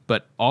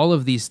 but all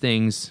of these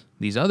things,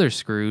 these other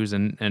screws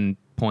and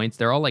points,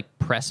 they're all like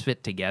press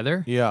fit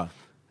together. Yeah.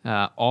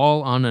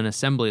 All on an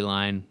assembly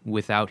line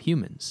without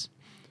humans.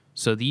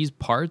 So these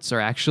parts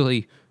are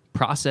actually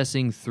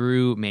processing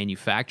through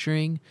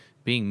manufacturing,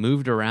 being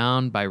moved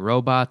around by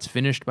robots,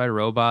 finished by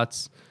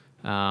robots,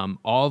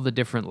 all the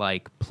different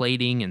like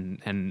plating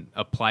and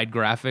applied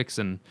graphics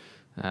and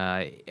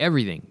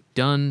everything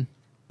done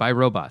by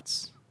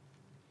robots,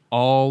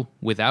 all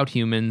without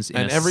humans.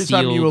 And every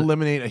time you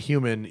eliminate a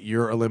human,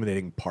 you're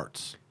eliminating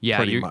parts. Yeah,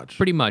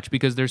 pretty much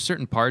because there's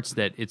certain parts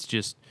that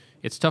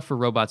it's tough for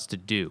robots to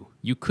do.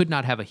 You could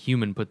not have a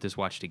human put this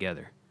watch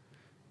together,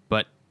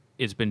 but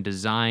it's been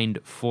designed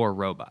for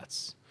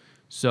robots.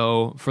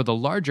 So for the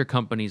larger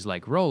companies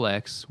like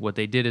Rolex, what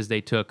they did is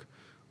they took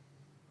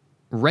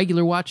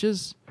regular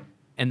watches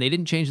and they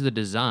didn't change the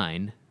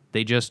design.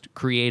 They just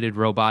created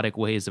robotic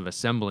ways of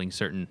assembling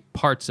certain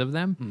parts of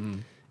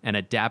them and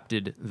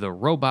adapted the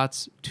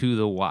robots to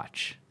the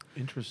watch.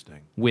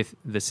 Interesting. With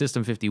the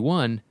System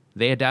 51,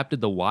 they adapted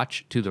the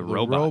watch to the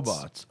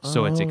robots.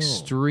 So it's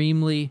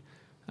extremely...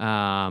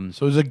 so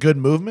is it a good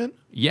movement?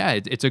 Yeah,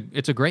 it's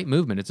a great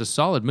movement. It's a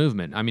solid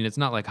movement. I mean, it's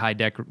not like high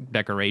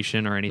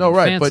decoration or anything no,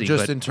 right, fancy, but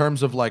just in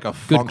terms of like a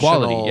good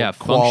functional,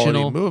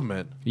 quality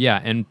movement.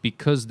 Yeah, and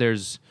because they're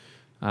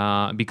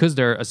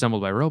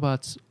assembled by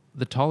robots,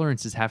 the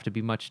tolerances have to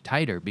be much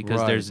tighter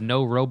because there's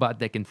no robot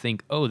that can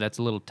think, oh, that's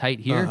a little tight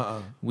here.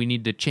 We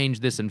need to change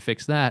this and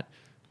fix that.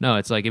 No,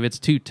 it's like if it's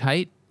too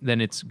tight,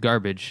 then it's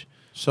garbage.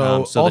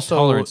 So also the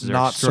tolerances are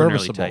not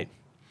extraordinarily serviceable. Tight.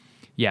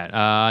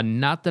 Yeah,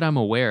 not that I'm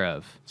aware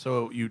of.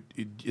 So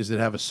does it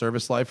have a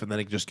service life and then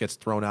it just gets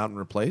thrown out and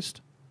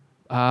replaced?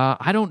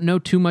 I don't know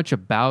too much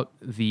about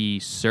the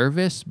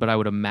service, but I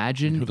would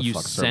imagine who the you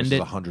fuck send it.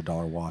 a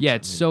 $100 watch. Yeah,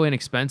 it's so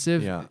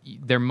inexpensive. Yeah.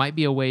 There might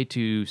be a way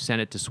to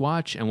send it to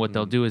Swatch, and what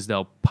they'll do is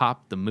they'll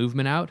pop the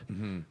movement out,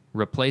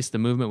 replace the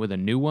movement with a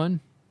new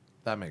one.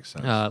 That makes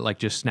sense. Like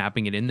just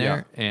snapping it in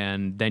there,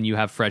 and then you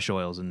have fresh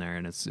oils in there,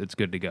 and it's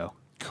good to go.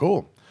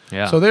 Cool.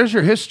 Yeah. So there's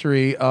your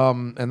history,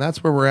 and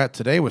that's where we're at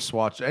today with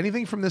Swatch.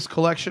 Anything from this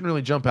collection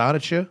really jump out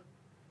at you?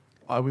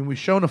 I mean, we've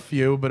shown a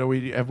few, but do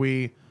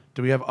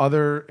we have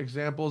other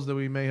examples that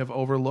we may have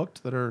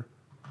overlooked that are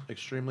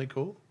extremely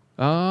cool?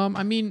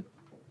 I mean,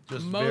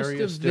 Just most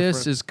of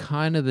this is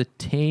kind of the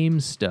tame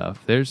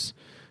stuff. There's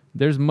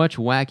much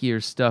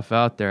wackier stuff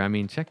out there. I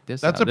mean, check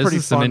this out. This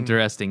is some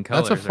interesting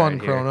colors. That's a fun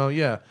right chrono,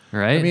 yeah.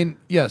 Right? I mean,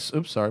 yes.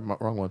 Oops, sorry,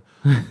 wrong one.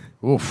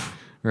 Oof.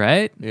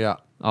 Right? Yeah.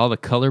 All the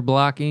color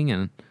blocking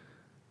and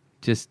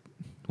just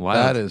wild.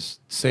 That is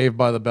Saved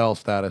by the Bell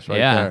status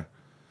right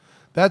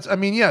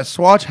there.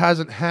 Swatch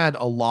hasn't had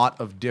a lot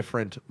of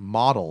different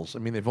models. I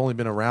mean, they've only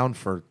been around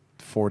for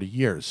 40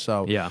 years.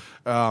 So,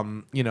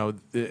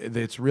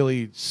 it's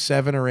really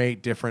 7 or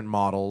 8 different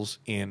models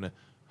in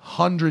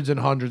hundreds and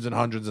hundreds and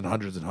hundreds and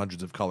hundreds and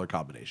hundreds of color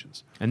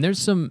combinations. And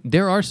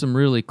there are some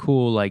really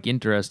cool, like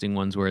interesting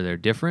ones where they're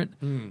different.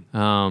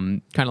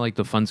 Kind of like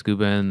the Fun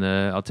Scuba and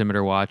the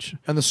Altimeter watch.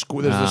 And there's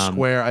the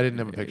square. I didn't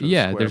have a picture.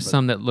 Yeah, of the square, there's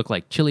some that look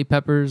like chili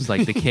peppers,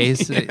 like the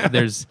case.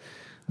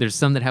 There's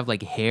some that have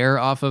like hair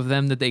off of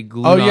them that they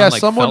glued on,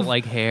 like felt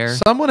like hair.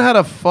 Someone had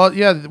a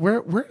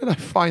where did I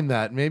find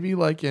that? Maybe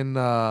like in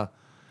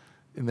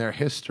their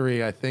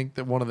history, I think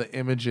that one of the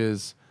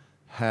images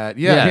had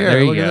here.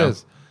 There you look go. At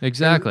this.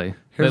 Exactly.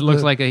 It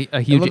looks like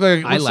a huge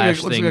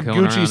eyelash thing looks like a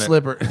going Gucci around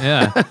slipper. It.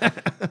 Yeah.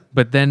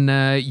 But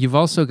then you've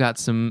also got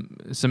some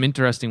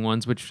interesting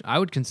ones, which I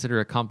would consider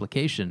a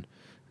complication.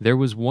 There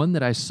was one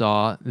that I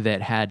saw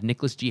that had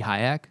Nicholas G.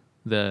 Hayek,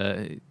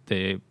 the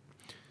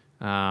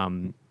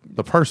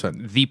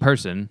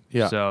person.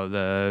 Yeah. So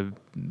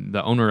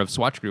the owner of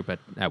Swatch Group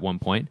at one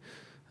point,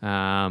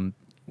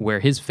 where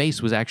his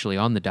face was actually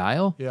on the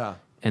dial. Yeah.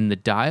 And the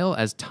dial,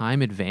 as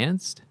time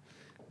advanced,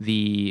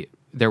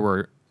 there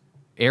were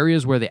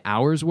areas where the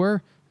hours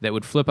were that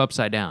would flip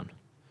upside down.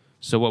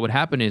 So what would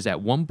happen is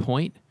at one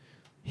point,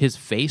 his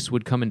face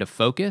would come into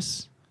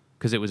focus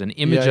because it was an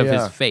image of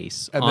his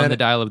face on the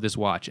dial of this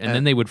watch, and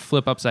then they would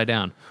flip upside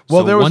down.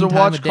 Well, so there was one a watch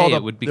time a day called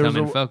it would become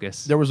in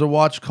focus. There was a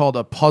watch called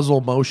a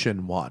puzzle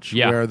motion watch.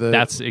 Yeah, where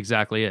that's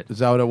exactly it. Is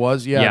that what it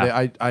was?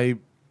 Yeah. Yeah.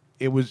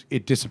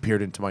 It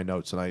disappeared into my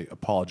notes, and I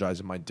apologize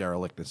in my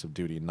derelictness of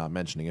duty in not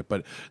mentioning it.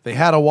 But they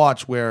had a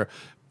watch where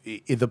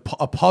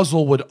a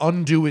puzzle would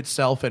undo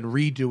itself and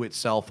redo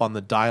itself on the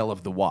dial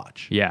of the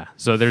watch. Yeah.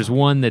 So there's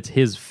one that's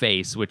his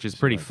face, which is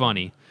pretty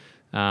funny.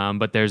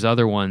 But there's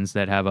other ones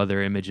that have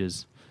other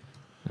images,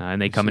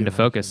 and they come into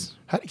focus.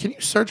 Can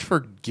you search for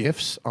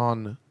GIFs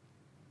on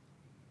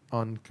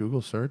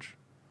Google search?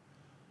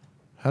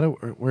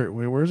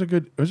 Where's a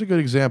good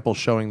example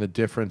showing the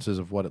differences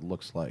of what it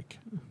looks like?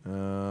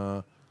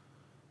 All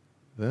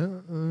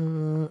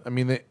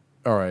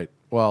right.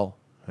 Well,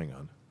 hang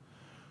on.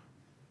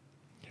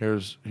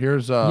 Here's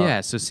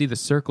So see the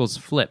circles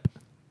flip.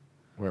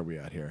 Where are we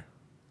at here?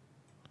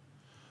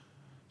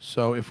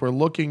 So if we're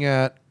looking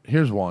at,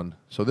 here's one.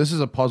 So this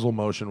is a puzzle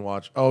motion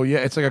watch. Oh yeah,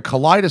 it's like a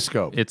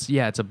kaleidoscope. It's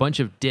a bunch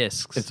of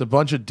discs. It's a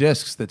bunch of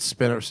discs that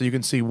spin. So you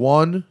can see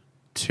 1,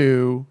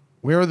 2.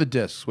 Where are the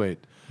discs? Wait.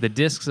 The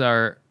discs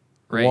are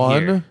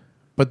right here.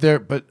 But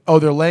they're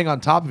laying on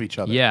top of each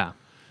other. Yeah.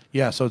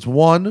 Yeah, so it's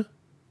 1,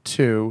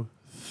 2,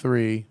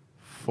 3,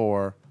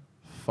 4,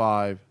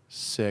 5,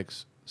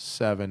 6,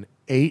 7,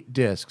 8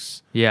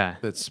 discs. Yeah.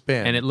 That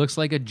spin. And it looks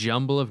like a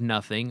jumble of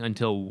nothing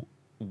until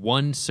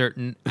one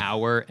certain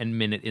hour and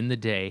minute in the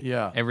day,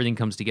 everything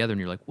comes together, and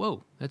you're like,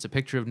 whoa, that's a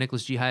picture of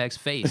Nicholas G. Hayek's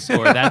face,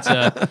 or that's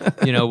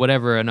a,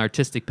 whatever, an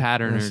artistic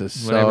pattern, or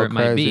whatever it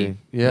might be.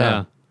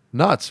 Yeah.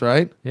 Nuts,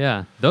 right?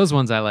 Yeah. Those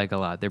ones I like a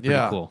lot. They're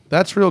pretty cool.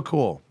 That's real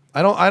cool.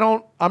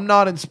 I'm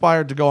not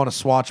inspired to go on a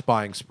Swatch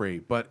buying spree,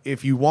 but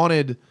if you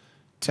wanted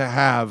to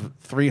have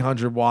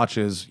 300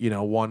 watches,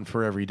 one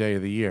for every day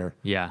of the year,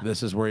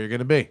 this is where you're going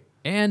to be.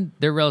 And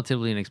they're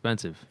relatively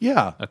inexpensive.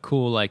 Yeah. A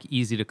cool,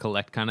 easy to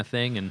collect kind of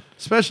thing. And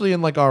especially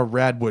in, our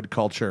Radwood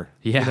culture.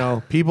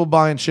 Yeah. People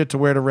buying shit to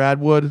wear to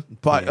Radwood,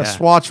 but a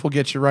Swatch will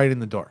get you right in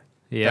the door.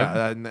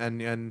 Yeah.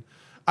 And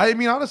I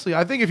mean, honestly,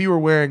 I think if you were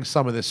wearing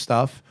some of this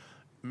stuff,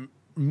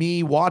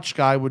 me, watch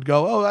guy, would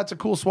go, oh, that's a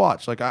cool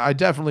Swatch. I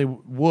definitely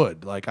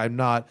would. I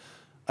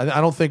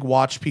don't think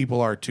watch people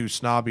are too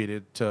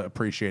snobby to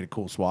appreciate a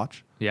cool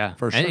Swatch. Yeah.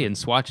 For sure. And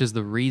Swatch is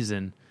the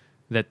reason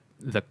that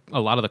a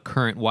lot of the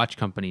current watch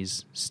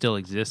companies still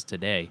exist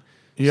today.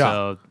 Yeah.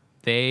 So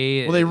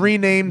they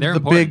renamed the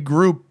important. big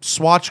group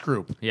Swatch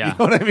Group. Yeah. You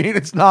know what I mean?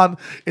 It's not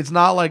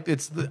like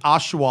it's the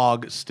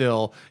Oshwag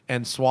still,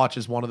 and Swatch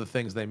is one of the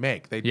things they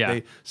make.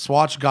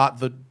 Swatch got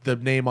the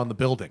name on the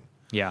building.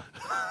 Yeah.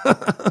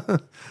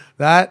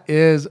 That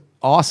is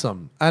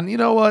awesome. And you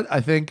know what?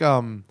 I think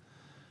when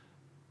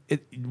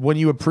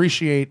you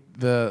appreciate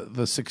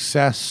the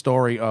success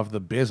story of the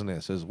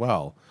business as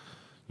well,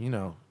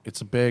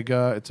 it's a big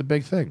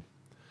thing.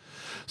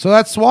 So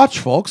that's Swatch,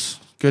 folks.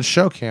 Good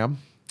show, Cam.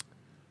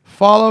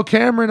 Follow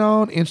Cameron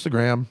on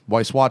Instagram,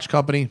 Weiss Watch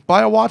Company.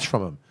 Buy a watch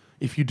from him.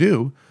 If you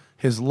do,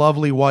 his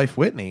lovely wife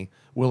Whitney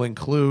will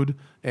include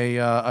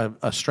a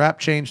strap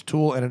change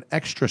tool and an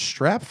extra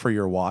strap for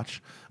your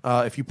watch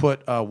if you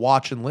put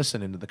watch and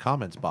listen into the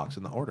comments box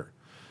in the order.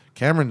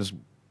 Cameron is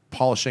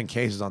polishing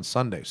cases on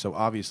Sunday, so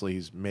obviously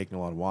he's making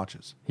a lot of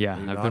watches. Yeah,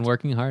 I've been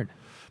working hard.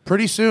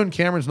 Pretty soon,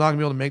 Cameron's not going to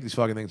be able to make these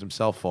fucking things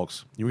himself,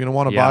 folks. You're going to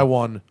want to buy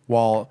one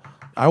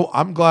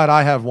I'm glad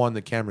I have one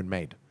that Cameron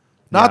made.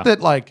 Not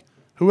that,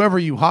 whoever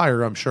you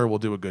hire, I'm sure will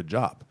do a good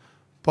job.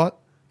 But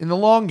in the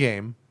long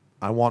game,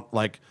 I want,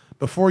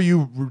 before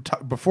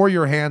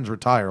your hands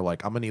retire, I'm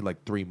going to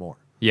need, 3 more.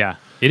 Yeah,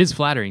 it is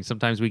flattering.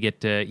 Sometimes we get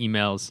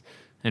emails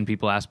and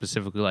people ask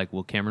specifically,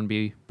 will Cameron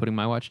be putting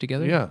my watch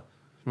together? Yeah.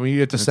 When you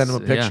get to send him a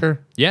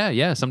picture?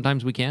 Yeah.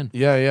 Sometimes we can.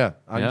 Yeah.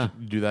 I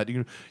just do that.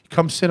 You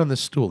come sit on this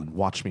stool and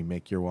watch me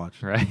make your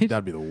watch. Right.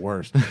 That'd be the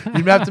worst.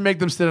 You'd have to make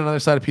them sit on the other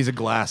side of a piece of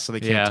glass so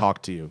they can't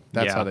talk to you.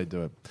 That's how they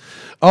do it.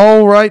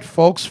 All right,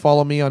 folks.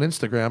 Follow me on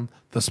Instagram,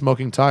 The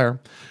Smoking Tire.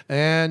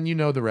 And you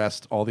know the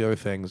rest, all the other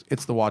things.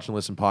 It's the Watch and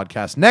Listen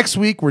podcast. Next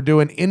week, we're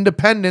doing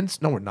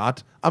independence. No, we're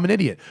not. I'm an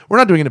idiot. We're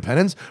not doing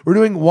independence. We're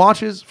doing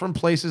watches from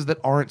places that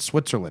aren't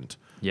Switzerland.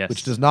 Yes.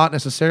 Which does not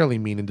necessarily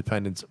mean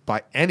independence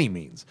by any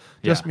means.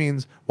 Just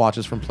means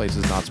watches from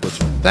places not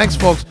Switzerland. Thanks,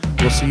 folks.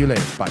 We'll see you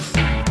later.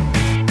 Bye.